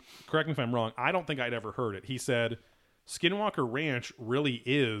correct me if I'm wrong, I don't think I'd ever heard it. He said, Skinwalker Ranch really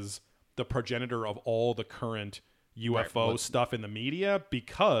is the progenitor of all the current UFO stuff in the media,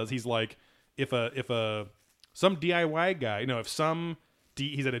 because he's like, if some DIY guy, if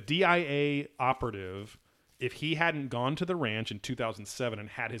he's at a DIA operative, if he hadn't gone to the ranch in 2007 and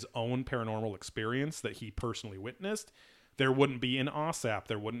had his own paranormal experience that he personally witnessed, there wouldn't be an OSAP.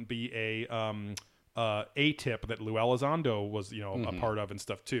 There wouldn't be a ATIP that Lou Elizondo was, a part of and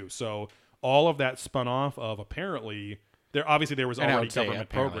stuff too. So all of that spun off of, apparently there was And I already would say government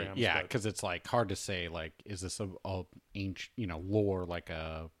apparently, programs. yeah, but- because it's like hard to say. Like, is this a ancient, lore, like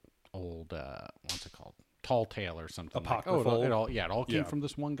a old what's it called, tall tale or something? Apocryphal. Like, it all came Yeah. from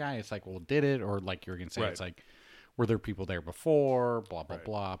this one guy. It's like, well, did it? Or like you're gonna say, Right. it's like, were there people there before? Blah blah Right.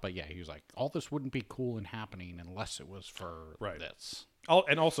 blah. But yeah, he was like, all this wouldn't be cool and happening unless it was for Right. this.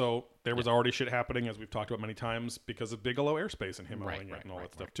 And also, there was already shit happening, as we've talked about many times, because of Bigelow Airspace and him owning it and all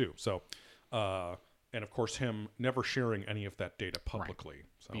that stuff too. So, and of course, him never sharing any of that data publicly.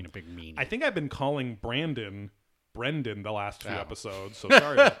 So, Being a big meanie. I think I've been calling Brendan the last few episodes, so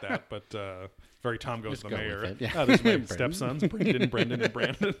sorry about that. But very Tom Goes Just the go Mayor. with it, yeah. Oh, these are my Brendan. stepsons, Brendan, and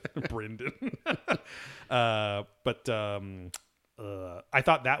Brandon. Brendan. But I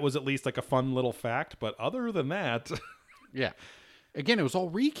thought that was at least like a fun little fact. But other than that, Yeah. Again, it was all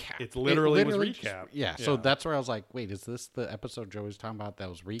recap. It literally was just- recap. So Yeah. that's where I was like, wait, is this the episode Joey was talking about that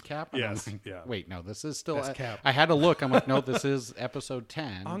was recap? And I'm Yes, like, yeah. Wait, no, this is still. That's cap. I had to look. I'm like, no, this is episode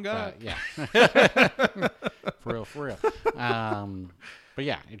 10. On God. Yeah. For real. But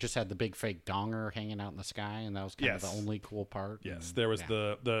yeah, it just had the big fake donger hanging out in the sky, and that was kind of Yes. the only cool part. yes, And, there was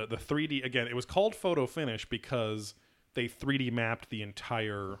yeah. the 3D again. It was called Photo Finish because they 3D mapped the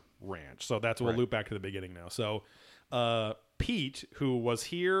entire ranch. So that's we'll Right. loop back to the beginning now. So Pete, who was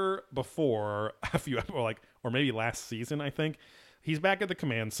here before a few, or maybe last season, I think, he's back at the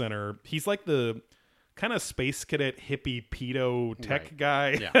command center. He's like the kind of space cadet hippie pedo tech Right.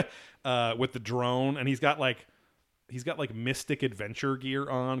 guy Yeah. with the drone, and he's got like mystic adventure gear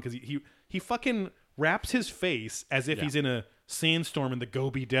on because he fucking wraps his face as if he's in a sandstorm in the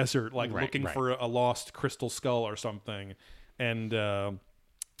Gobi Desert, like Right, looking right. for a lost crystal skull or something. And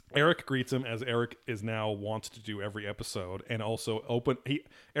Eric greets him, as Eric is now wants to do every episode, and also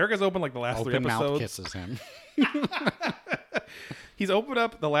Eric has opened like the last three Open mouth episodes. kisses him. He's opened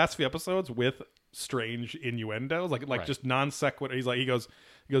up the last few episodes with strange innuendos, like Right. just non sequitur. He goes,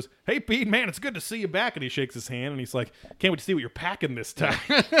 "Hey Pete, man, it's good to see you back." And he shakes his hand, and he's like, "Can't wait to see what you're packing this time."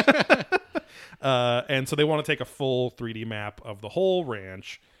 And so they want to take a full 3D map of the whole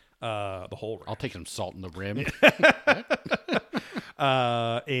ranch. I'll take some salt in the rim.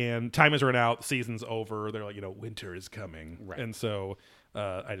 And time has run out. The season's over. They're like, winter is coming. Right. And so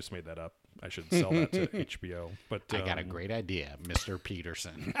I just made that up. I should sell that to HBO. But I got a great idea, Mr.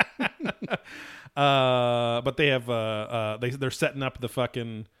 Peterson. But they have they're setting up the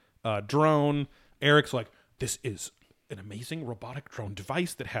fucking drone. Eric's like, this is an amazing robotic drone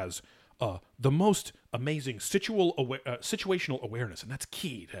device that has the most amazing situational awareness, and that's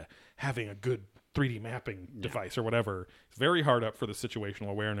key to having a good 3D mapping device or whatever. It's very hard up for the situational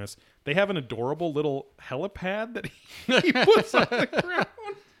awareness. They have an adorable little helipad that he puts on the ground.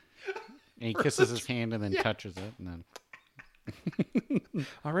 And he kisses his hand and then touches it, and then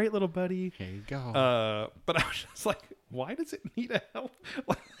All right, little buddy. here you go. But I was just like, why does it need a help?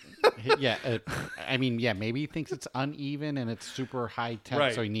 Yeah, I mean, maybe he thinks it's uneven and it's super high tech,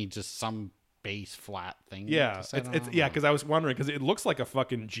 Right. so he needs just some base flat thing. Yeah, to sit it's on, yeah, or- because I was wondering because it looks like a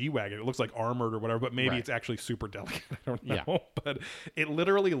fucking G-Wagon. It looks like armored or whatever, but maybe Right. it's actually super delicate. I don't know, Yeah. but it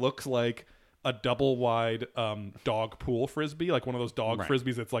literally looks like a double wide dog pool frisbee, like one of those dog Right.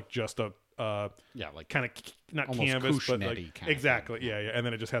 frisbees that's like just a yeah, like kind of not Almost canvas, but cushionette-y like kind of exactly, thing. yeah, and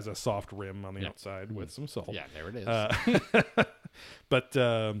then it just has a soft rim on the Yeah. outside with some salt. yeah, there it is. But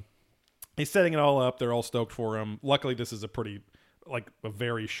he's setting it all up. They're all stoked for him. Luckily, this is a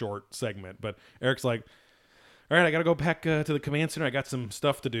very short segment. But Eric's like, all right, I got to go back to the command center. I got some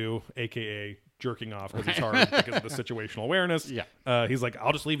stuff to do, a.k.a. jerking off because it's hard because of the situational awareness. Yeah. He's like,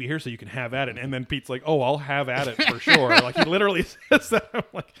 I'll just leave you here so you can have at it. And then Pete's like, oh, I'll have at it for sure. Like, he literally says that. I'm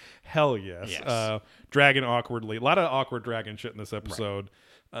like, hell yes. Yes. Dragon awkwardly. A lot of awkward dragon shit in this episode.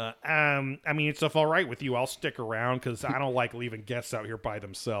 I mean, it's if all right with you, I'll stick around because I don't like leaving guests out here by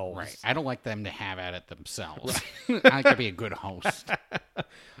themselves. Right. I don't like them to have at it themselves. I like to be a good host.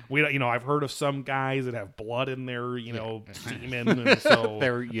 I've heard of some guys that have blood in their, semen, and so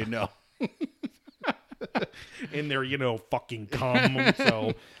There, you know. in their, fucking cum.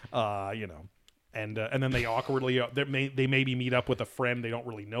 So, and then they awkwardly they maybe meet up with a friend. They don't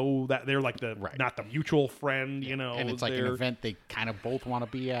really know that they're like Right. not the mutual friend, And it's like an event they kind of both want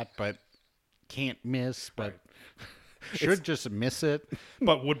to be at, but can't miss, but should just miss it.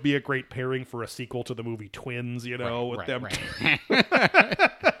 but would be a great pairing for a sequel to the movie Twins, with Right, them. right.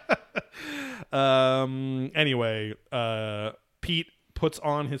 Anyway, Pete puts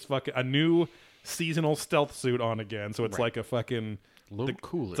on his a new seasonal stealth suit on again, so it's Right. like a fucking A little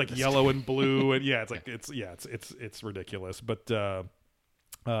cooler. it's like this yellow and blue, and yeah, it's ridiculous. But the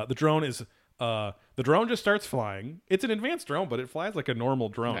drone just starts flying. It's an advanced drone, but it flies like a normal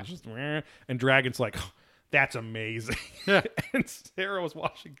drone. Yeah. It's just and Dragon's like, oh, that's amazing. And Sarah was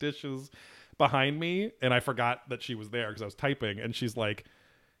washing dishes behind me, and I forgot that she was there because I was typing, and she's like,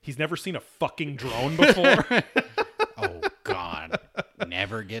 he's never seen a fucking drone before. Oh, God.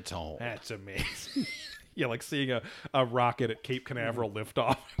 Never gets old. That's amazing. Yeah, like seeing a rocket at Cape Canaveral lift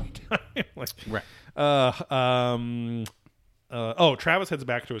off. Like, Right. Travis heads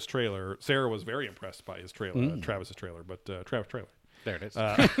back to his trailer. Sarah was very impressed by his trailer, Travis's trailer, but Travis trailer. There it is.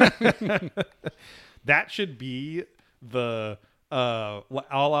 That should be the a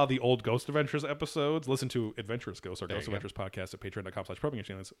la the old Ghost Adventures episodes. Listen to Adventurous Ghosts, our Ghost you go. Adventures podcast at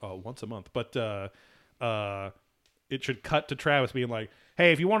patreon.com/probingachannels once a month. But it should cut to Travis being like,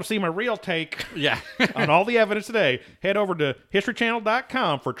 hey, if you want to see my real take Yeah. on all the evidence today, head over to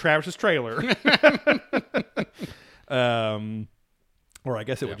historychannel.com for Travis's trailer. Or I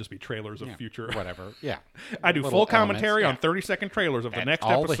guess it would just be trailers of future. Whatever. Yeah. I do Little full commentary elements, on 30-second trailers of the And next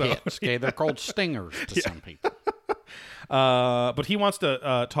all episode. the hits. Okay, they're called stingers to some people. But he wants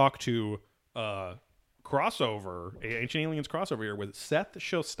to talk to crossover, Ancient Aliens crossover here with Seth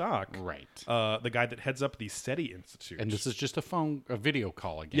Shostak, Right. the guy that heads up the SETI Institute. And this is just a video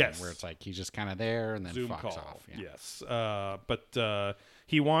call again, Yes. where it's like he's just kind of there and then Zoom fucks call. off. Yeah. Yes. But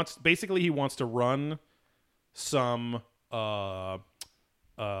he wants to run some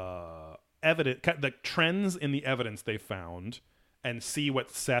the trends in the evidence they found and see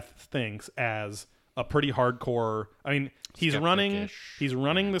what Seth thinks as a pretty hardcore. I mean, he's running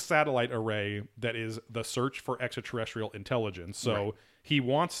Skeptic-ish. the satellite array that is the search for extraterrestrial intelligence. So Right.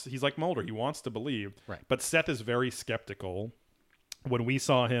 he's like Mulder. He wants to believe. Right. But Seth is very skeptical. When we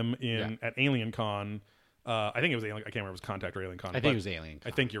saw him at Alien Con, I think it was Alien. I can't remember if it was Contact or Alien Con. I think it was Alien.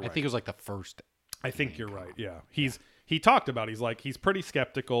 I think you're I right. think it was like the first. I think you're right. Yeah. He talked about he's pretty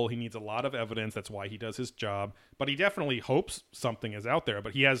skeptical. He needs a lot of evidence. That's why he does his job. But he definitely hopes something is out there.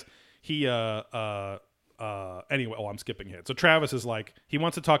 But anyway, I'm skipping ahead. So Travis is like, he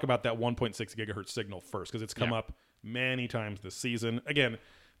wants to talk about that 1.6 gigahertz signal first because it's come up many times this season. Again,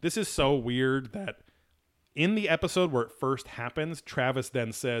 this is so weird that in the episode where it first happens, Travis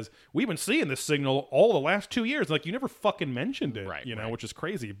then says, we've been seeing this signal all the last 2 years. Like, you never fucking mentioned it, Right. which is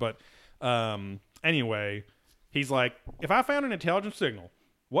crazy. But anyway, he's like, if I found an intelligence signal,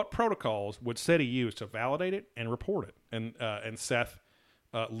 what protocols would SETI use to validate it and report it? And Seth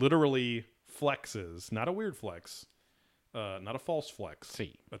literally flexes, not a weird flex, not a false flex,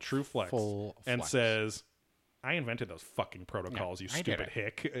 a true flex, Full and flex. says, I invented those fucking protocols, you I did stupid it.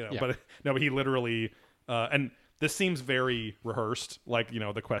 hick. Yeah. But he literally, and this seems very rehearsed, like,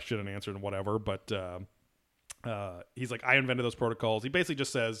 the question and answer and whatever, but he's like, I invented those protocols. He basically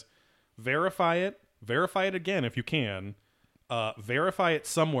just says, verify it again if you can, verify it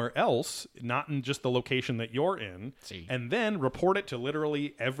somewhere else, not in just the location that you're in, and then report it to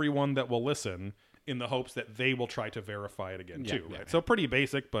literally everyone that will listen in the hopes that they will try to verify it again too. Right? So pretty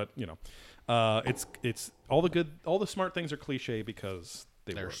basic, but it's all the smart things are cliche because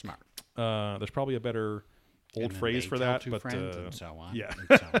They're work. smart. There's probably a better old And then phrase they for tell that, two but friends and so on. yeah.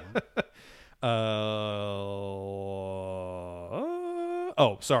 And so on.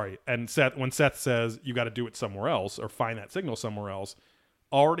 Oh, sorry. And when Seth says you got to do it somewhere else or find that signal somewhere else,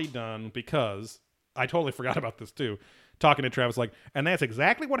 already done, because I totally forgot about this too. Talking to Travis, like, and that's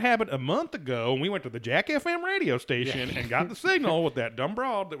exactly what happened a month ago when we went to the Jack FM radio station and got the signal with that dumb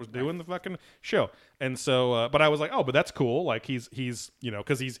broad that was doing the fucking show. And so, but I was like, oh, but that's cool. Like he's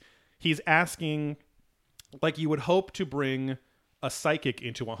because he's asking, like you would hope to bring a psychic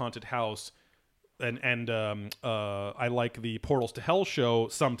into a haunted house. And I like the Portals to Hell show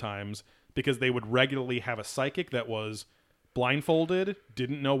sometimes because they would regularly have a psychic that was blindfolded,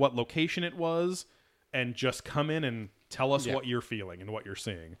 didn't know what location it was, and just come in and tell us what you're feeling and what you're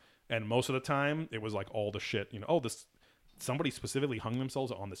seeing. And most of the time, it was like all the shit, this somebody specifically hung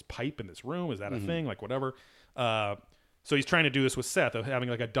themselves on this pipe in this room. Is that a thing? Like whatever. So he's trying to do this with Seth of having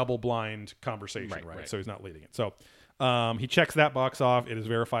like a double blind conversation, right? So he's not leading it. So he checks that box off. It is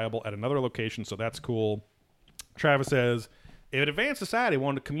verifiable at another location, so that's cool. Travis says, if advanced society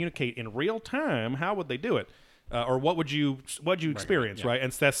wanted to communicate in real time, how would they do it? Or what would you experience, right?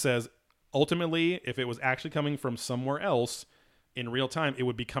 And Seth says, ultimately, if it was actually coming from somewhere else in real time, it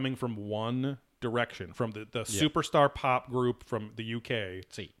would be coming from one direction, from the superstar pop group from the UK.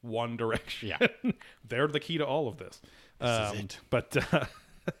 See. One direction. Yeah. They're the key to all of this. But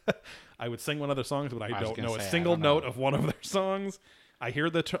I would sing one of their songs, but I don't know a single note of one of their songs. I hear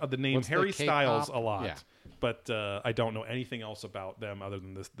the name What's Harry the Styles K-pop? a lot, Yeah. but I don't know anything else about them other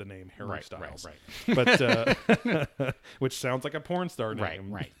than the name Harry Styles. Right. But which sounds like a porn star name.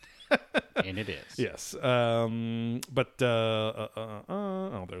 Right. And it is. Yes. But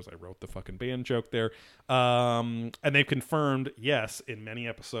there's I wrote the fucking band joke there. And they've confirmed, yes, in many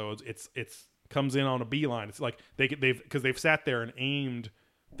episodes, it's comes in on a beeline. It's like they've sat there and aimed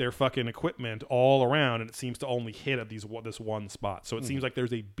their fucking equipment all around, and it seems to only hit at this one spot. So it seems like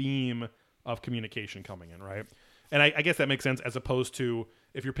there's a beam of communication coming in, right? And I guess that makes sense, as opposed to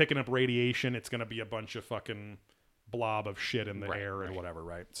if you're picking up radiation, it's going to be a bunch of fucking blob of shit in the air and whatever,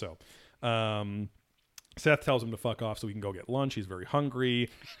 right? So Seth tells him to fuck off so he can go get lunch. He's very hungry.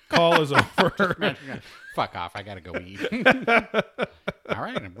 Call is over. Fuck off. I got to go eat. All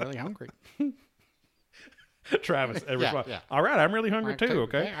right. I'm really hungry. Travis, everybody. Yeah. All right, I'm really hungry too,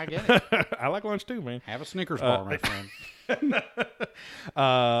 okay? I get it. I like lunch too, man. Have a Snickers bar, my friend.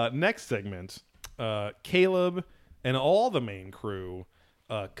 Next segment, Caleb and all the main crew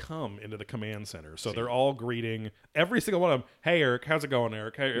come into the command center. So they're all greeting every single one of them. Hey, Eric, how's it going,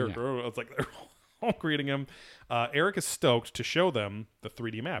 Eric? Hey, Eric. Yeah. It's like they're all greeting him. Eric is stoked to show them the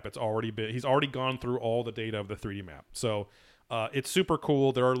 3D map. He's already gone through all the data of the 3D map. So it's super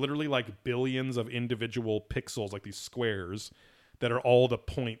cool. There are literally like billions of individual pixels, like these squares, that are all the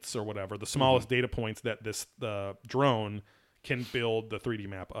points or whatever, the smallest data points that this drone can build the 3D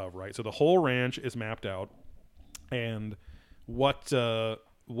map of, right? So the whole ranch is mapped out, and what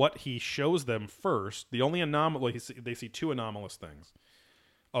he shows them first, the only anomaly, they see two anomalous things.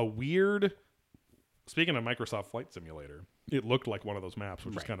 A weird, speaking of Microsoft Flight Simulator, it looked like one of those maps,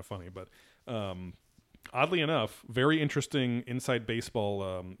 which is kind of funny, but oddly enough, very interesting inside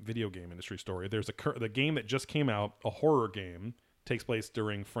baseball video game industry story. There's the game that just came out, a horror game, takes place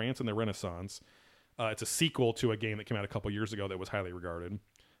during France and the Renaissance. It's a sequel to a game that came out a couple years ago that was highly regarded.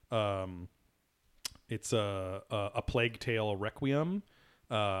 It's a Plague Tale Requiem.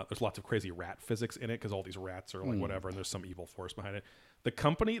 There's lots of crazy rat physics in it because all these rats are like whatever, and there's some evil force behind it. The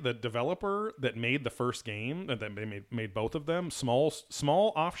company, the developer that made the first game, and then they made both of them, small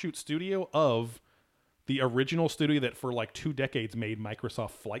offshoot studio of the original studio that for like 2 decades made Microsoft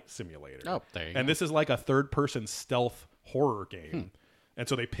Flight Simulator. Oh, there you go. And this is like a third-person stealth horror game. And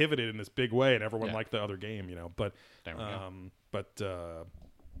so they pivoted in this big way, and everyone liked the other game, But There we go.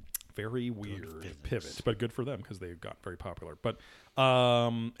 Very weird pivot, but good for them because they got very popular. But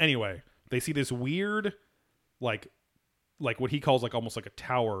anyway, they see this weird, like what he calls like almost like a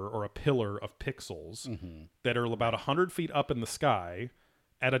tower or a pillar of pixels that are about 100 feet up in the sky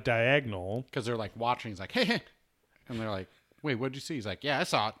at a diagonal. Because they're like watching. He's like, hey. And they're like, wait, what did you see? He's like, yeah, I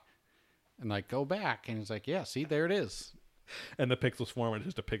saw it. And like, go back. And he's like, yeah, see, there it is. And the pixels form into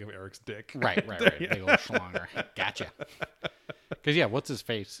just a pic of Eric's dick. Right. Big old schlonger. Gotcha. Because what's his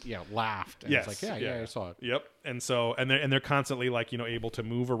face? Laughed. And yes, it's like, yeah, I saw it. Yep. And so, and they're constantly like able to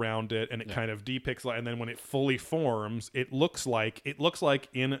move around it, and it kind of depicts, and then when it fully forms, it looks like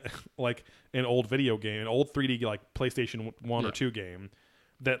in like an old video game, an old 3D like PlayStation 1 or 2 game,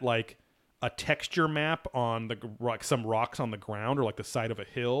 that like a texture map on some rocks on the ground or like the side of a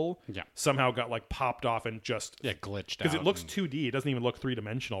hill somehow got like popped off and just glitched out. Because it looks 2D. It doesn't even look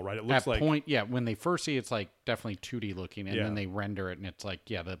 3-dimensional, right? It looks like when they first see it's like definitely 2D looking, and then they render it and it's like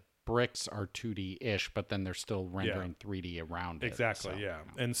the bricks are 2D-ish, but then they're still rendering 3D around it. Exactly,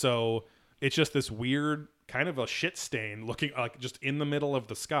 And so it's just this weird kind of a shit stain looking like just in the middle of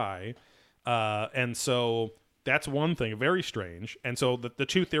the sky. And so that's one thing, very strange. And so the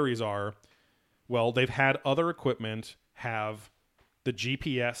two theories are, well, they've had other equipment have the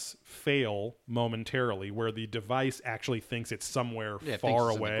GPS fail momentarily where the device actually thinks it's somewhere far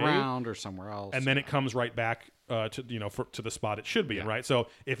away, on the ground or somewhere else, and then it comes right back to the spot it should be in, right? So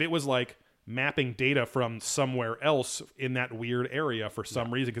if it was like mapping data from somewhere else in that weird area for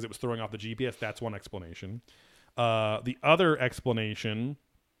some reason because it was throwing off the GPS, that's one explanation. The other explanation,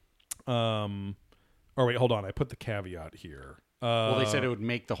 wait, hold on, I put the caveat here. Well, they said it would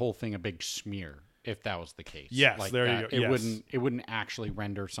make the whole thing a big smear if that was the case. Yes, like there that. you go. It wouldn't actually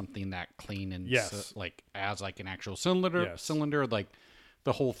render something that clean and like as like an actual cylinder. Like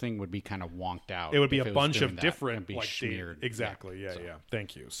the whole thing would be kind of wonked out. It would be a bunch of different be like smeared. Exactly. Yeah.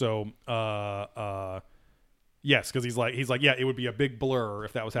 Thank you. So, yes, because he's like, it would be a big blur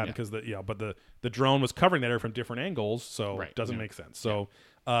if that was happening because but the drone was covering that area from different angles, so it doesn't make sense. So,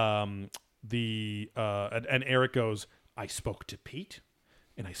 and Eric goes, I spoke to Pete,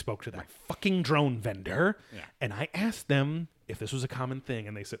 and I spoke to that fucking drone vendor, and I asked them if this was a common thing,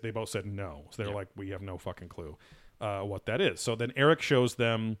 and they both said no. So they're like, we have no fucking clue what that is. So then Eric shows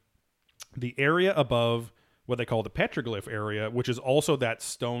them the area above what they call the petroglyph area, which is also that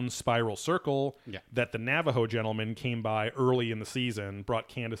stone spiral circle that the Navajo gentleman came by early in the season, brought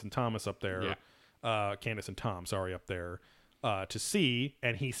Candace and Thomas up there, Candace and Tom, up there to see,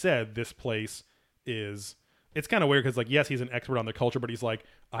 and he said this place is. It's kind of weird because, like, yes, he's an expert on the culture, but he's like,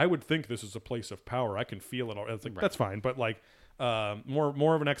 I would think this is a place of power. I can feel it. It's like, that's fine. But, like,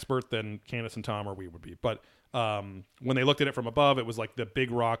 more of an expert than Candace and Tom or we would be. But when they looked at it from above, it was like the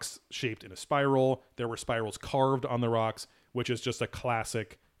big rocks shaped in a spiral. There were spirals carved on the rocks, which is just a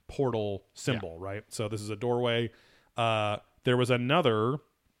classic portal symbol, right? So this is a doorway. There was another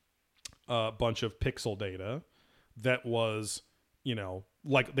bunch of pixel data that was,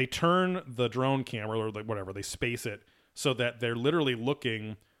 like they turn the drone camera or like whatever, they space it so that they're literally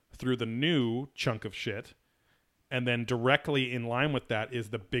looking through the new chunk of shit, and then directly in line with that is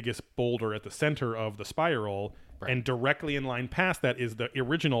the biggest boulder at the center of the spiral, and directly in line past that is the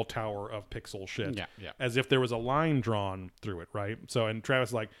original tower of pixel shit, as if there was a line drawn through it, right? So, and Travis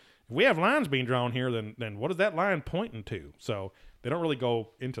is like, if we have lines being drawn here, then what is that line pointing to? So they don't really go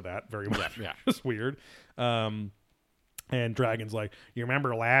into that very much. It's weird. And Dragon's like, you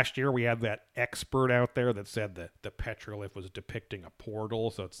remember last year we had that expert out there that said that the petroglyph was depicting a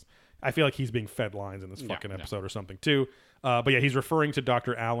portal. So I feel like he's being fed lines in this fucking episode or something too. But he's referring to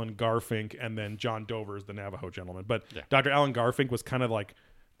Dr. Alan Garfink, and then John Dover is the Navajo gentleman. But Dr. Alan Garfink was kind of like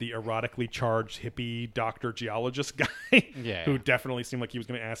the erotically charged hippie doctor geologist guy who definitely seemed like he was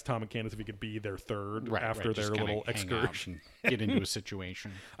going to ask Tom and Candace if he could be their third after their little excursion. Get into a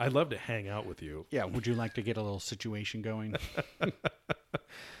situation. I'd love to hang out with you. Yeah, would you like to get a little situation going?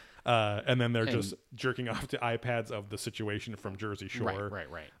 And then they're just jerking off to iPads of the situation from Jersey Shore.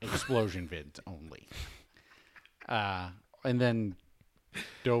 Right. Explosion vids only. And then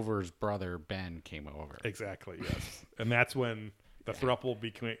Dover's brother, Ben, came over. Exactly, yes. And that's when the thruple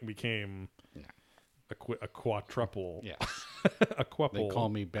became a quadruple. Yes. A quadruple. They call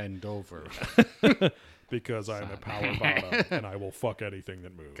me Ben Dover. Because I'm a power bottom and I will fuck anything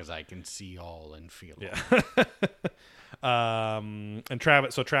that moves. Because I can see all and feel all. And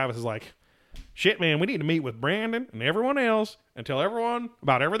Travis is like, shit, man, we need to meet with Brandon and everyone else and tell everyone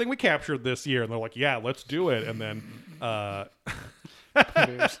about everything we captured this year. And they're like, yeah, let's do it. And then...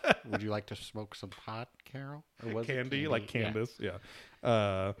 Would you like to smoke some pot, Carol? Or was candy, like Candace? Yeah.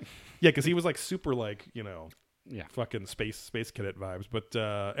 Because he was like super like, fucking space cadet vibes. But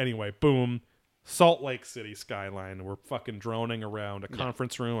anyway, boom. Salt Lake City skyline. We're fucking droning around a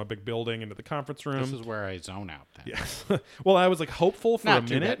conference room, a big building into the conference room. This is where I zone out then. Yes. Well, I was like hopeful for a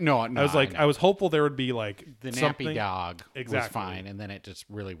minute. No, I was hopeful there would be like the something. Nappy dog was fine, and then it just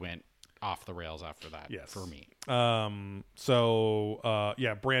really went off the rails after that for me. Brandon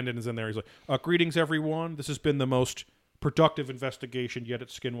is in there. He's like, greetings, everyone. This has been the most productive investigation yet at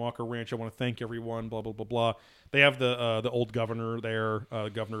Skinwalker Ranch. I want to thank everyone, blah, blah, blah, blah. They have the old governor there,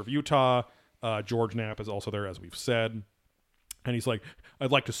 governor of Utah. George Knapp is also there, as we've said. And he's like,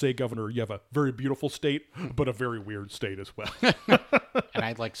 I'd like to say, Governor, you have a very beautiful state, but a very weird state as well. And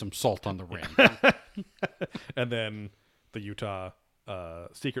I'd like some salt on the rim. And then the Utah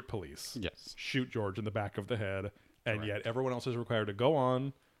secret police Yes. shoot George in the back of the head, and Correct. yet everyone else is required to go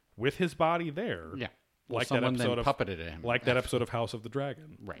on with his body there. Yeah. Well, Like that someone episode then of puppeted him. like that episode of House of the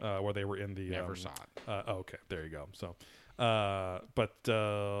Dragon, Right. Where they were in the Never saw it. okay, there you go. So, but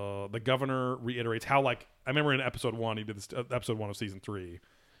the governor reiterates how, like, I remember in episode 1, he did this episode 1 of season 3.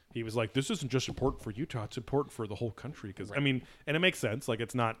 He was like, "This isn't just important for Utah; it's important for the whole country." Because I mean, and it makes sense. Like,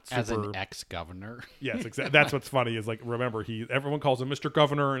 it's not super. As an ex-governor. Yes, exactly. That's what's funny is, like, remember, everyone calls him Mr.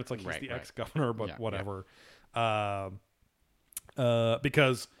 Governor, and it's like he's Right, the right. ex-governor, but Yeah, whatever.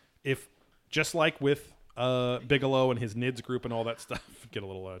 Because if just like with Bigelow and his NIDS group and all that stuff, get a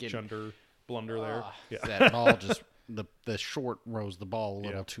little chunder blunder there. Yeah. That ball just the short rose the ball a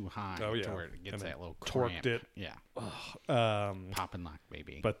little Yeah. too high Oh, yeah. to where it gets And that then little torqued cramp. it. Yeah. But Pop and lock,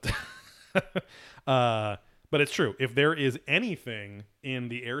 baby. but it's true. If there is anything in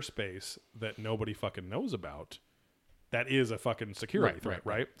the airspace that nobody fucking knows about, that is a fucking security Right, threat,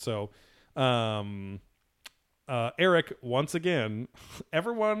 right, right? So, Eric, once again,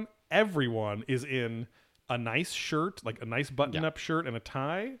 everyone is in a nice shirt, like a nice button-up shirt and a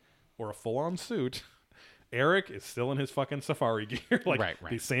tie, or a full-on suit. Eric is still in his fucking safari gear, like Right.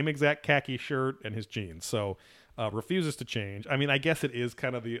 the same exact khaki shirt and his jeans. So, refuses to change. I mean, I guess it is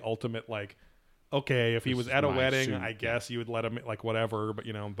kind of the ultimate, like, okay, if he This was is at a my wedding, suit, I guess you would let him, like, whatever, but,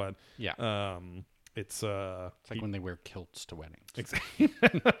 Yeah. it's It's like when they wear kilts to weddings. exactly.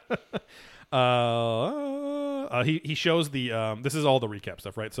 He shows the this is all the recap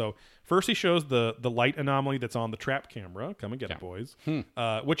stuff, right? So first he shows the light anomaly that's on the trap camera. Come and get it, boys.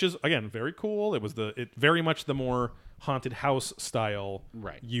 Which is, again, very cool. It was very much the more haunted house style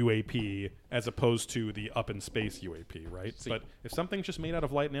Right. UAP as opposed to the up in space UAP, right? But if something's just made out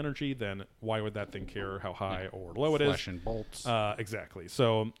of light and energy, then why would that thing care how high or low it is? Flesh and bolts. Exactly.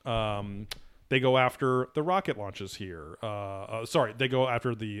 So they go after the rocket launches here. They go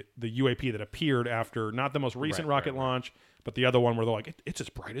after the UAP that appeared after not the most recent rocket launch, but the other one where they're like, it's as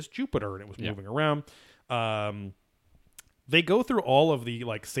bright as Jupiter, and it was moving around. They go through all of the,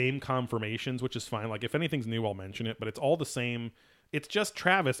 like, same confirmations, which is fine. Like, if anything's new, I'll mention it, but it's all the same. It's just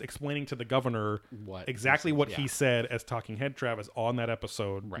Travis explaining to the governor exactly what he said as talking head Travis on that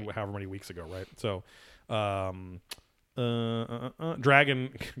episode, however many weeks ago, right? So,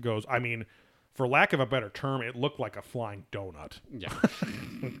 Dragon goes, I mean, for lack of a better term, it looked like a flying donut. Yeah.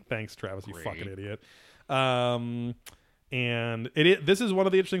 Thanks, Travis, you Great. fucking idiot. And this is one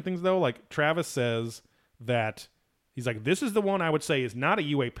of the interesting things, though. Like, Travis says that he's like, this is the one I would say is not a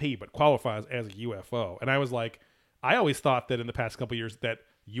UAP, but qualifies as a UFO. And I was like, I always thought that in the past couple of years that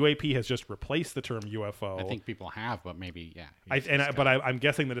UAP has just replaced the term UFO. I think people have, but maybe, yeah. I'm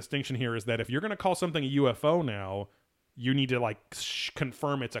guessing the distinction here is that if you're going to call something a UFO now, you need to, like,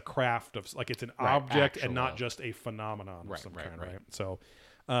 confirm it's a craft of, like, it's an object and not just a phenomenon of some kind, right? So,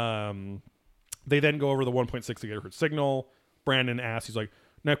 they then go over the 1.6 gigahertz signal. Brandon asks, he's like,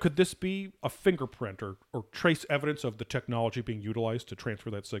 now, could this be a fingerprint or trace evidence of the technology being utilized to transfer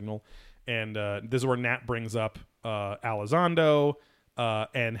that signal? And this is where Nat brings up Elizondo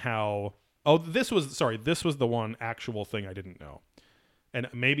and how... Oh, this was the one actual thing I didn't know. And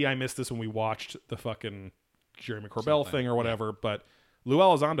maybe I missed this when we watched the fucking Jeremy Corbell thing or whatever, but Lou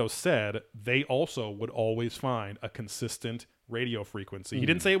Elizondo said they also would always find a consistent radio frequency. He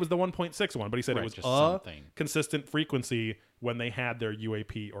didn't say it was the 1.6 one, but he said it was something. consistent frequency when they had their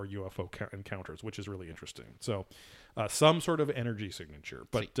UAP or UFO encounters, which is really interesting. So some sort of energy signature.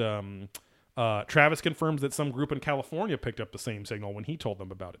 But Travis confirms that some group in California picked up the same signal when he told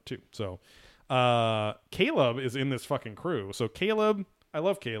them about it too. So Caleb is in this fucking crew. So Caleb, I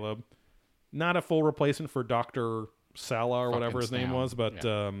love Caleb. Not a full replacement for Dr. Sala or whatever his name was, but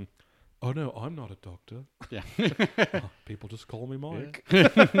oh no, I'm not a doctor. Yeah. People just call me Mike.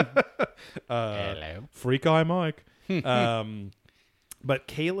 Hello. Freak Eye Mike. But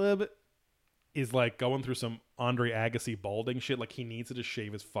Caleb is, like, going through some Andre Agassi balding shit. Like, he needs to just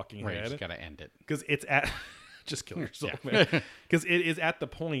shave his fucking Right, you head. just gotta end it. Because it's at... just kill yourself, man. Because it is at the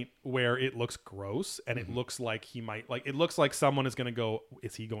point where it looks gross, and it looks like he might... Like, it looks like someone is going to go,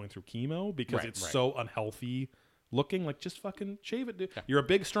 is he going through chemo? Because it's so unhealthy looking. Like, just fucking shave it, dude. Yeah. You're a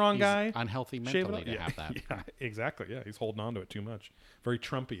big, strong guy. Unhealthy Shave mentally it to have that. Yeah, exactly. Yeah, he's holding on to it too much. Very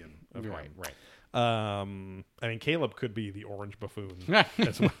Trumpian of him. Right. I mean, Caleb could be the orange buffoon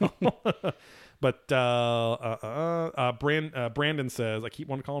as well. But Brandon says, I keep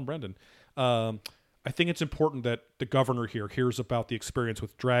wanting to call him Brendan. I think it's important that the governor here hears about the experience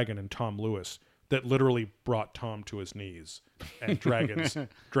with Dragon and Tom Lewis that literally brought Tom to his knees. And Dragon's I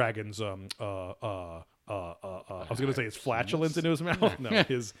was going to say his flatulence into his mouth. No,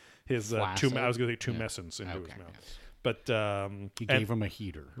 his I was going to say tumescence into his mouth. But He gave him a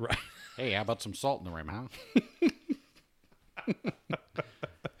heater. right. Hey, how about some salt in the rim, huh?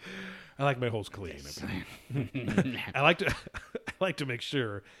 I like my holes clean. I like to make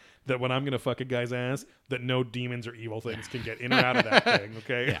sure that when I'm gonna fuck a guy's ass, that no demons or evil things can get in or out of that thing.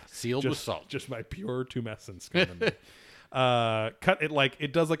 Okay, Yeah, sealed with salt. Just my pure tumescence. Cut it like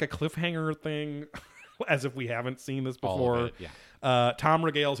it does like a cliffhanger thing, as if we haven't seen this All before. of it, yeah. Tom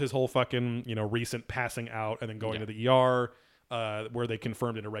regales his whole fucking recent passing out and then going to the ER, where they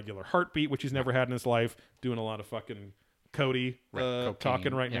confirmed an irregular heartbeat, which he's never had in his life. Doing a lot of fucking Cody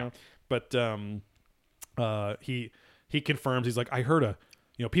talking right now, but he confirms. He's like, I heard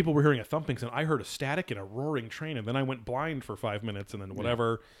people were hearing a thumping sound. I heard a static and a roaring train, and then I went blind for 5 minutes, and then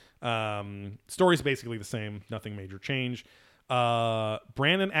whatever. Story's basically the same. Nothing major change.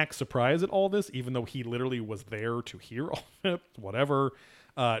 Brandon acts surprised at all this, even though he literally was there to hear all of it. Whatever.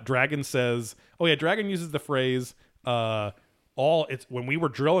 Dragon says, Dragon uses the phrase, it's when we were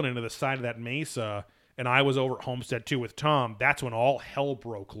drilling into the side of that mesa and I was over at Homestead 2 with Tom, that's when all hell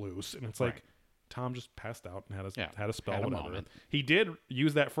broke loose. And it's like, Tom just passed out and had a spell, whatever. Moment. He did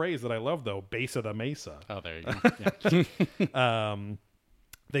use that phrase that I love, though, base of the mesa. Oh, there you go. Yeah.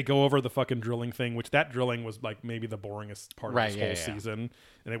 They go over the fucking drilling thing, which that drilling was like maybe the boringest part of this whole season,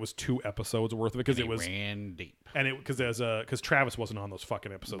 and it was 2 episodes worth of it because it was ran deep, and it because Travis wasn't on those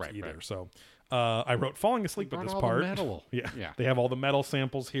fucking episodes either. Right. So I wrote falling asleep at this part. Metal. Yeah, they have all the metal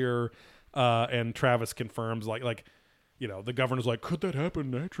samples here, and Travis confirms like the governor's like, could that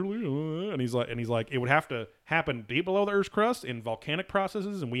happen naturally? And he's like, it would have to happen deep below the Earth's crust in volcanic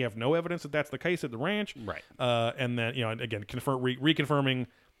processes, and we have no evidence that that's the case at the ranch. Right. And then again, reconfirming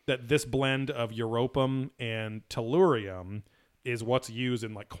that this blend of europum and tellurium is what's used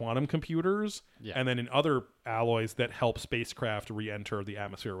in like quantum computers, and then in other alloys that help spacecraft re-enter the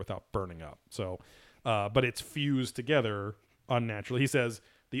atmosphere without burning up. So, but it's fused together unnaturally. He says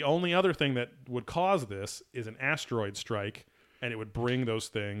the only other thing that would cause this is an asteroid strike, and it would bring those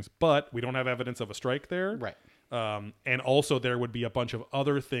things, but we don't have evidence of a strike there. Right. And also there would be a bunch of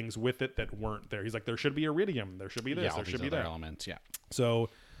other things with it that weren't there. He's like, there should be iridium, there should be this, there should be that. Elements, yeah. So,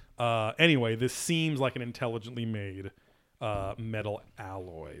 anyway, this seems like an intelligently made metal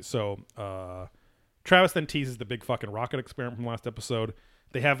alloy. So, Travis then teases the big fucking rocket experiment from last episode.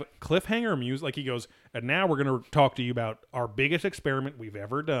 They have cliffhanger music. Like he goes, and now we're going to talk to you about our biggest experiment we've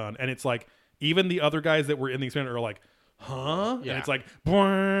ever done. And it's like, even the other guys that were in the experiment are like, huh? Yeah. And it's like,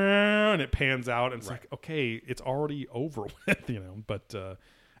 and it pans out. And it's like, okay, it's already over with, But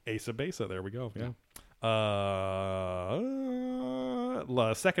Asa Besa, there we go. Yeah.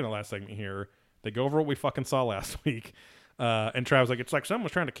 Second to last segment here, they go over what we fucking saw last week. And Travis like, it's like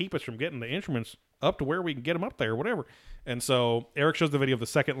someone's trying to keep us from getting the instruments up to where we can get them up there, whatever. And so Eric shows the video of the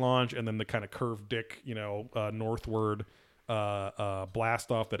second launch and then the kind of curved dick, northward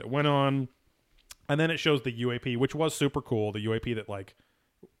blast off that it went on. And then it shows the UAP, which was super cool. The UAP that like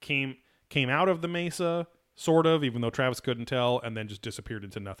came out of the mesa, sort of, even though Travis couldn't tell, and then just disappeared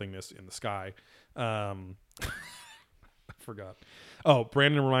into nothingness in the sky. I forgot. Oh,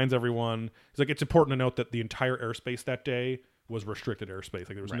 Brandon reminds everyone. He's like, it's important to note that the entire airspace that day was restricted airspace.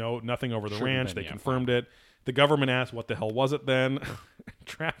 Like there was nothing over the ranch. They confirmed it. The government asked, what the hell was it then?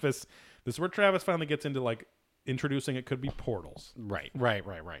 Travis, this is where Travis finally gets into like introducing it could be portals. Right.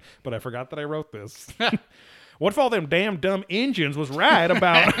 But I forgot that I wrote this. What if all them damn dumb engines was right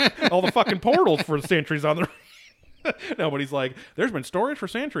about all the fucking portals for centuries on the No, but he's like, there's been stories for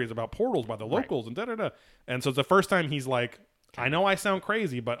centuries about portals by the locals and da-da-da. And so it's the first time he's like, I know I sound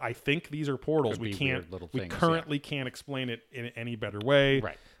crazy, but I think these are portals. We currently can't explain it in any better way.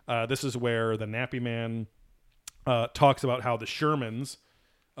 Right. This is where the Nappy Man talks about how the Shermans,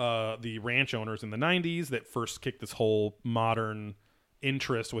 the ranch owners in the 90s that first kicked this whole modern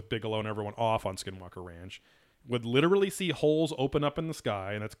interest with Bigelow and everyone off on Skinwalker Ranch, would literally see holes open up in the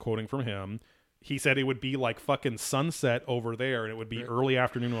sky, and that's quoting from him. He said it would be like fucking sunset over there, and it would be early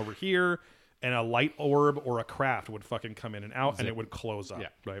afternoon over here, and a light orb or a craft would fucking come in and out, and it would close up. Yeah.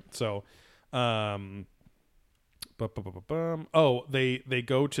 Right. So, oh, they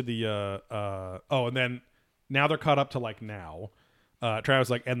go to the and then now they're caught up to like now. Travis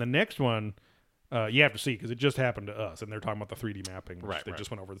like, and the next one you have to see because it just happened to us, and they're talking about the 3D mapping, which they just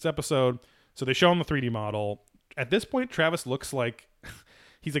went over this episode. So they show him the 3D model. At this point, Travis looks like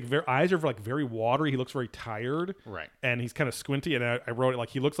he's like eyes are like very watery. He looks very tired, right? And he's kind of squinty. And I wrote it like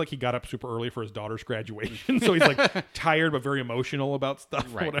he looks like he got up super early for his daughter's graduation, so he's like tired but very emotional about stuff,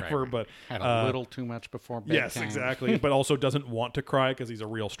 or whatever. But had a little too much before bedtime. Yes, exactly. But also doesn't want to cry because he's a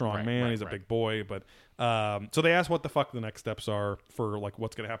real strong man. He's a big boy. But so they ask what the fuck the next steps are for like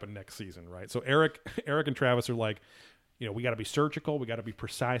what's going to happen next season, right? So Eric and Travis are like, we got to be surgical, we got to be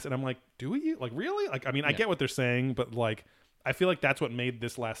precise. And I'm like, do we? Like, really? Like, I mean, I get what they're saying, but like, I feel like that's what made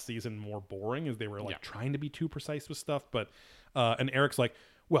this last season more boring, is they were like trying to be too precise with stuff. But and Eric's like,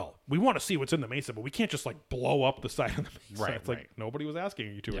 well, we want to see what's in the mesa, but we can't just like blow up the side of the mesa. Right, It's like nobody was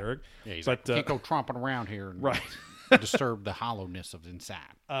asking you to, Eric. Yeah, he's but like, can't go tromping around here and right. disturb the hollowness of inside.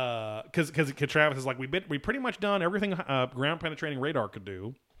 Because Travis is like, we pretty much done everything ground penetrating radar could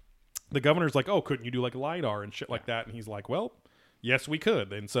do. The governor's like, oh, couldn't you do like LiDAR and shit like that? And he's like, well, yes, we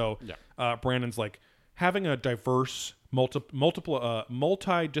could. And so Brandon's like, having a diverse,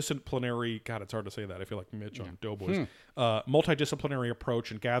 multidisciplinary, God, it's hard to say that. I feel like Mitch on Doughboys. Multidisciplinary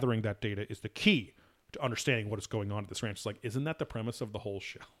approach and gathering that data is the key to understanding what is going on at this ranch. It's like, isn't that the premise of the whole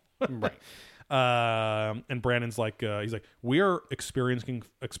show? Right. And Brandon's like, he's like, we are experiencing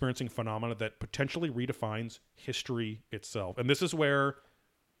phenomena that potentially redefines history itself. And this is where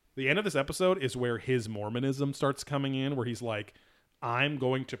the end of this episode is where his Mormonism starts coming in, where he's like, I'm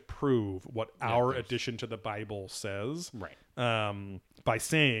going to prove what our addition to the Bible says, Right. By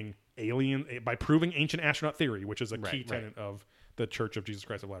saying by proving ancient astronaut theory, which is a key tenet of the Church of Jesus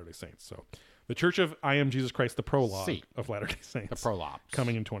Christ of Latter-day Saints. So the Church of I Am Jesus Christ, the prologue of Latter-day Saints. The prologue.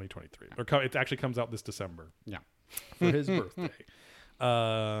 Coming in 2023. It actually comes out this December. Yeah. For his birthday.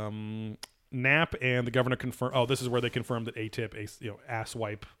 Knapp and the governor confirm. Oh, this is where they confirmed that ATIP,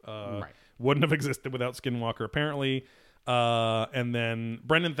 asswipe, wouldn't have existed without Skinwalker, apparently. And then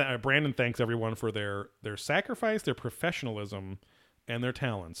Brandon thanks everyone for their sacrifice, their professionalism, and their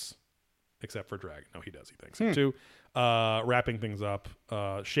talents, except for Dragon. No, he does. He thanks him too. Wrapping things up,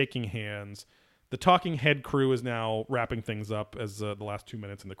 shaking hands. The talking head crew is now wrapping things up as the last 2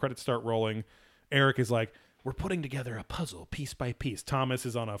 minutes and the credits start rolling. Eric is like, we're putting together a puzzle piece by piece. Thomas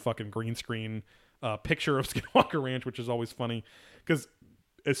is on a fucking green screen picture of Skinwalker Ranch, which is always funny because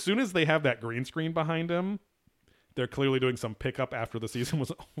as soon as they have that green screen behind him, they're clearly doing some pickup after the season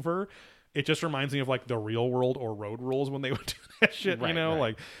was over. It just reminds me of like the Real World or Road Rules when they would do that shit,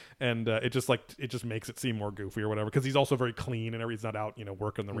 like, and it just makes it seem more goofy or whatever. Because he's also very clean and he's not out,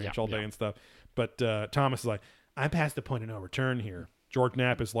 working the ranch all day and stuff. But Thomas is like, I'm past the point of no return here. George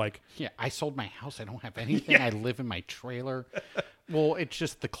Knapp is like, yeah, I sold my house. I don't have anything. I live in my trailer. Well, it's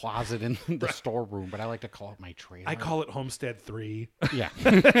just the closet in the storeroom, but I like to call it my trailer. I call it Homestead 3. Yeah.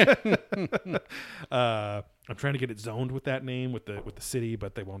 I'm trying to get it zoned with that name with the city,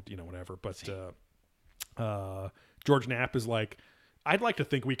 but they won't, whatever. But George Knapp is like, I'd like to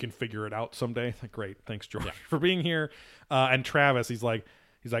think we can figure it out someday. Like, great, thanks, George, for being here. And Travis, he's like,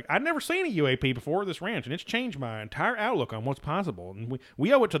 I'd never seen a UAP before this ranch, and it's changed my entire outlook on what's possible. And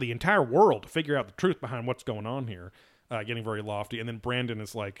we owe it to the entire world to figure out the truth behind what's going on here. Getting very lofty. And then Brandon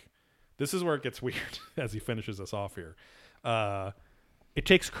is like, this is where it gets weird as he finishes us off here. It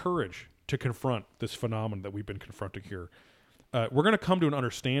takes courage to confront this phenomenon that we've been confronting here. We're going to come to an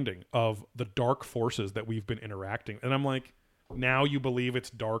understanding of the dark forces that we've been interacting. And I'm like, now you believe it's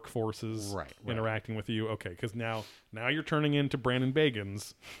dark forces interacting with you? Okay, because now you're turning into Brandon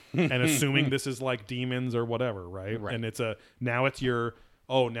Bagans and assuming this is like demons or whatever, right? And now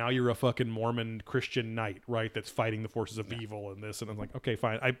you're a fucking Mormon Christian knight, right? That's fighting the forces of evil and this. And I'm like, okay,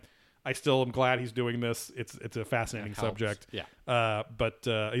 fine. I still am glad he's doing this. It's a fascinating subject. Yeah. But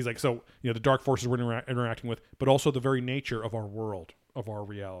he's like, so, the dark forces we're interacting with, but also the very nature of our world, of our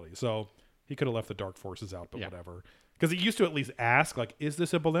reality. So he could have left the dark forces out, but whatever. Because he used to at least ask, like, is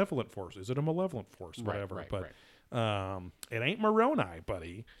this a benevolent force? Is it a malevolent force? Whatever. But it ain't Moroni,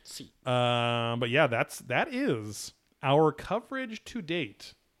 buddy. But yeah, that is our coverage to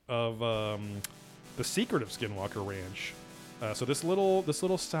date of the secret of Skinwalker Ranch. So this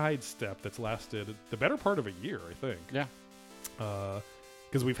little sidestep that's lasted the better part of a year, I think. Yeah.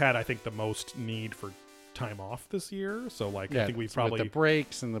 Because we've had, I think, the most need for time off this year. So I think we probably with the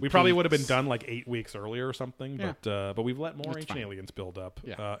breaks and we probably would have been done like 8 weeks earlier or something. Yeah. But we've let more Ancient Aliens build up.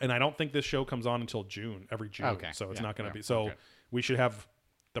 Yeah. And I don't think this show comes on until every June. Okay. So it's not going to be. So we should have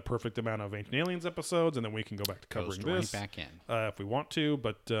the perfect amount of Ancient Aliens episodes, and then we can go back to covering this back in if we want to.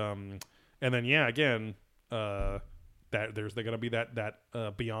 But and then again. That there's going to be that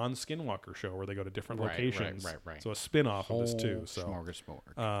Beyond Skinwalker show where they go to different locations. Right. So a spin-off of this too. So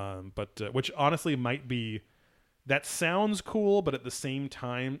smorgasbord. But which honestly might be, that sounds cool, but at the same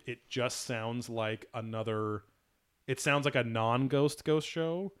time, it just sounds like a non-ghost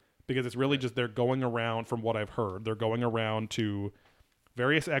show, because it's really just they're going around, from what I've heard, they're going around to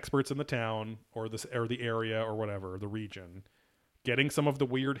various experts in the town or the area or whatever, the region, getting some of the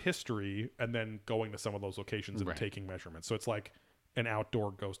weird history, and then going to some of those locations and taking measurements. So it's like an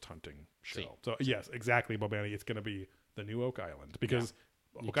outdoor ghost hunting show. So yes, exactly, Bobani. It's going to be the new Oak Island, because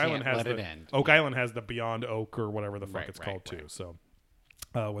Oak can't Island has let the it end. Oak Island has the Beyond Oak or whatever the fuck Right, it's right, called right. too. So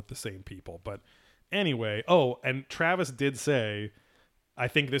with the same people, but anyway. And Travis did say, I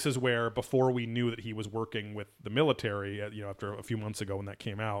think this is where before we knew that he was working with the military, after a few months ago when that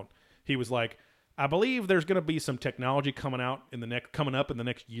came out, he was like, I believe there's going to be some technology coming up in the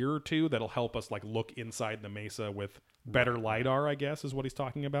next year or two that'll help us like look inside the Mesa with better LiDAR, I guess is what he's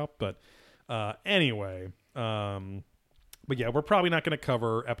talking about. But anyway, but yeah, we're probably not going to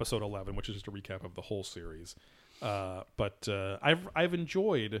cover episode 11, which is just a recap of the whole series. But I've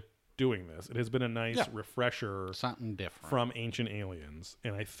enjoyed doing this. It has been a nice refresher Something different. from Ancient Aliens,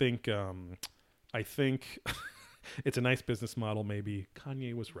 and I think it's a nice business model. Maybe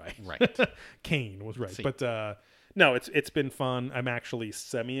Kanye was right. Right. Kane was right. See. But no, it's been fun. I'm actually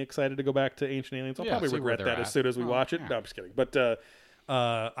semi-excited to go back to Ancient Aliens. I'll probably see where regret they're that at. as soon as we watch it. Yeah. No, I'm just kidding. But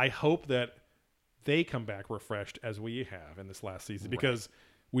I hope that they come back refreshed as we have in this last season, because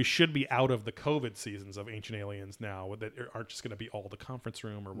we should be out of the COVID seasons of Ancient Aliens now that aren't just going to be all the conference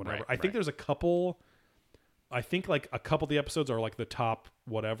room or whatever. Right, I think there's a couple. I think like a couple of the episodes are like the top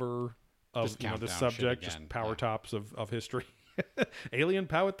whatever of Just the countdown subject, shit just again. power Yeah. tops of history. Alien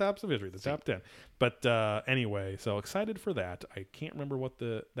power tops of history, the top 10. But anyway, so excited for that. I can't remember what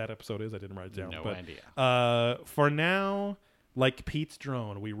that episode is. I didn't write it down. No but, idea. For now, like Pete's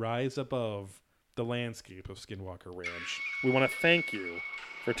drone, we rise above the landscape of Skinwalker Ranch. We want to thank you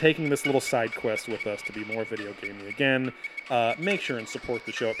for taking this little side quest with us to be more video gaming again. Make sure and support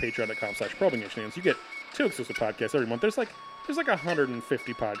the show at patreon.com/probingancient. You get 2 exclusive podcasts every month. There's like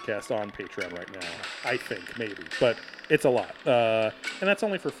 150 podcasts on Patreon right now, I think, maybe, but it's a lot. And that's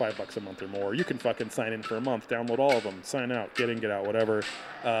only for $5 a month or more. You can fucking sign in for a month, download all of them, sign out, get in, get out, whatever.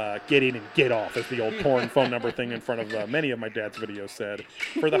 Get in and get off, as the old porn phone number thing in front of many of my dad's videos said,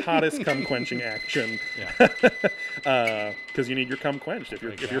 for the hottest cum quenching action. Because you need your cum quenched. If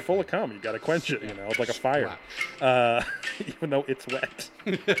you're full of cum, you got to quench it. It's like a fire. Even though it's wet.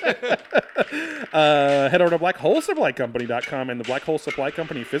 Head over to BlackHoleSupplyCompany.com and the Black Hole Supply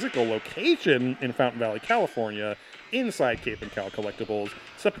Company physical location in Fountain Valley, California, inside Cape and Cal Collectibles.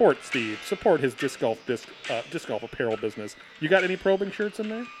 Support Steve. Support his disc golf apparel business. You got any probing shirts in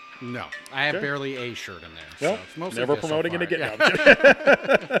there? No, I have Okay. barely a shirt in there. Well, so it's mostly never this so promoting it far. again.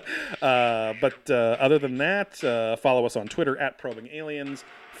 Yeah. No. But other than that, follow us on Twitter at Probing Aliens.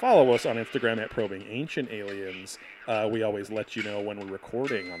 Follow us on Instagram at Probing Ancient Aliens. We always let you know when we're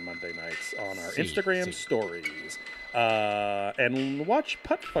recording on Monday nights on our Instagram stories. And watch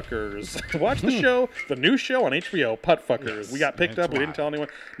Puttfuckers. Watch the show, the new show on HBO, Puttfuckers. Yes, We got picked that's up. We didn't why. tell anyone.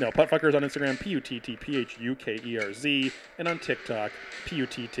 No, Puttfuckers on Instagram, PUTTPHUKERZ, and on TikTok,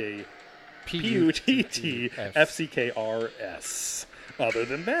 PUTTFCKRS. Other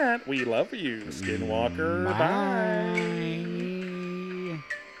than that, we love you, Skinwalker. Bye.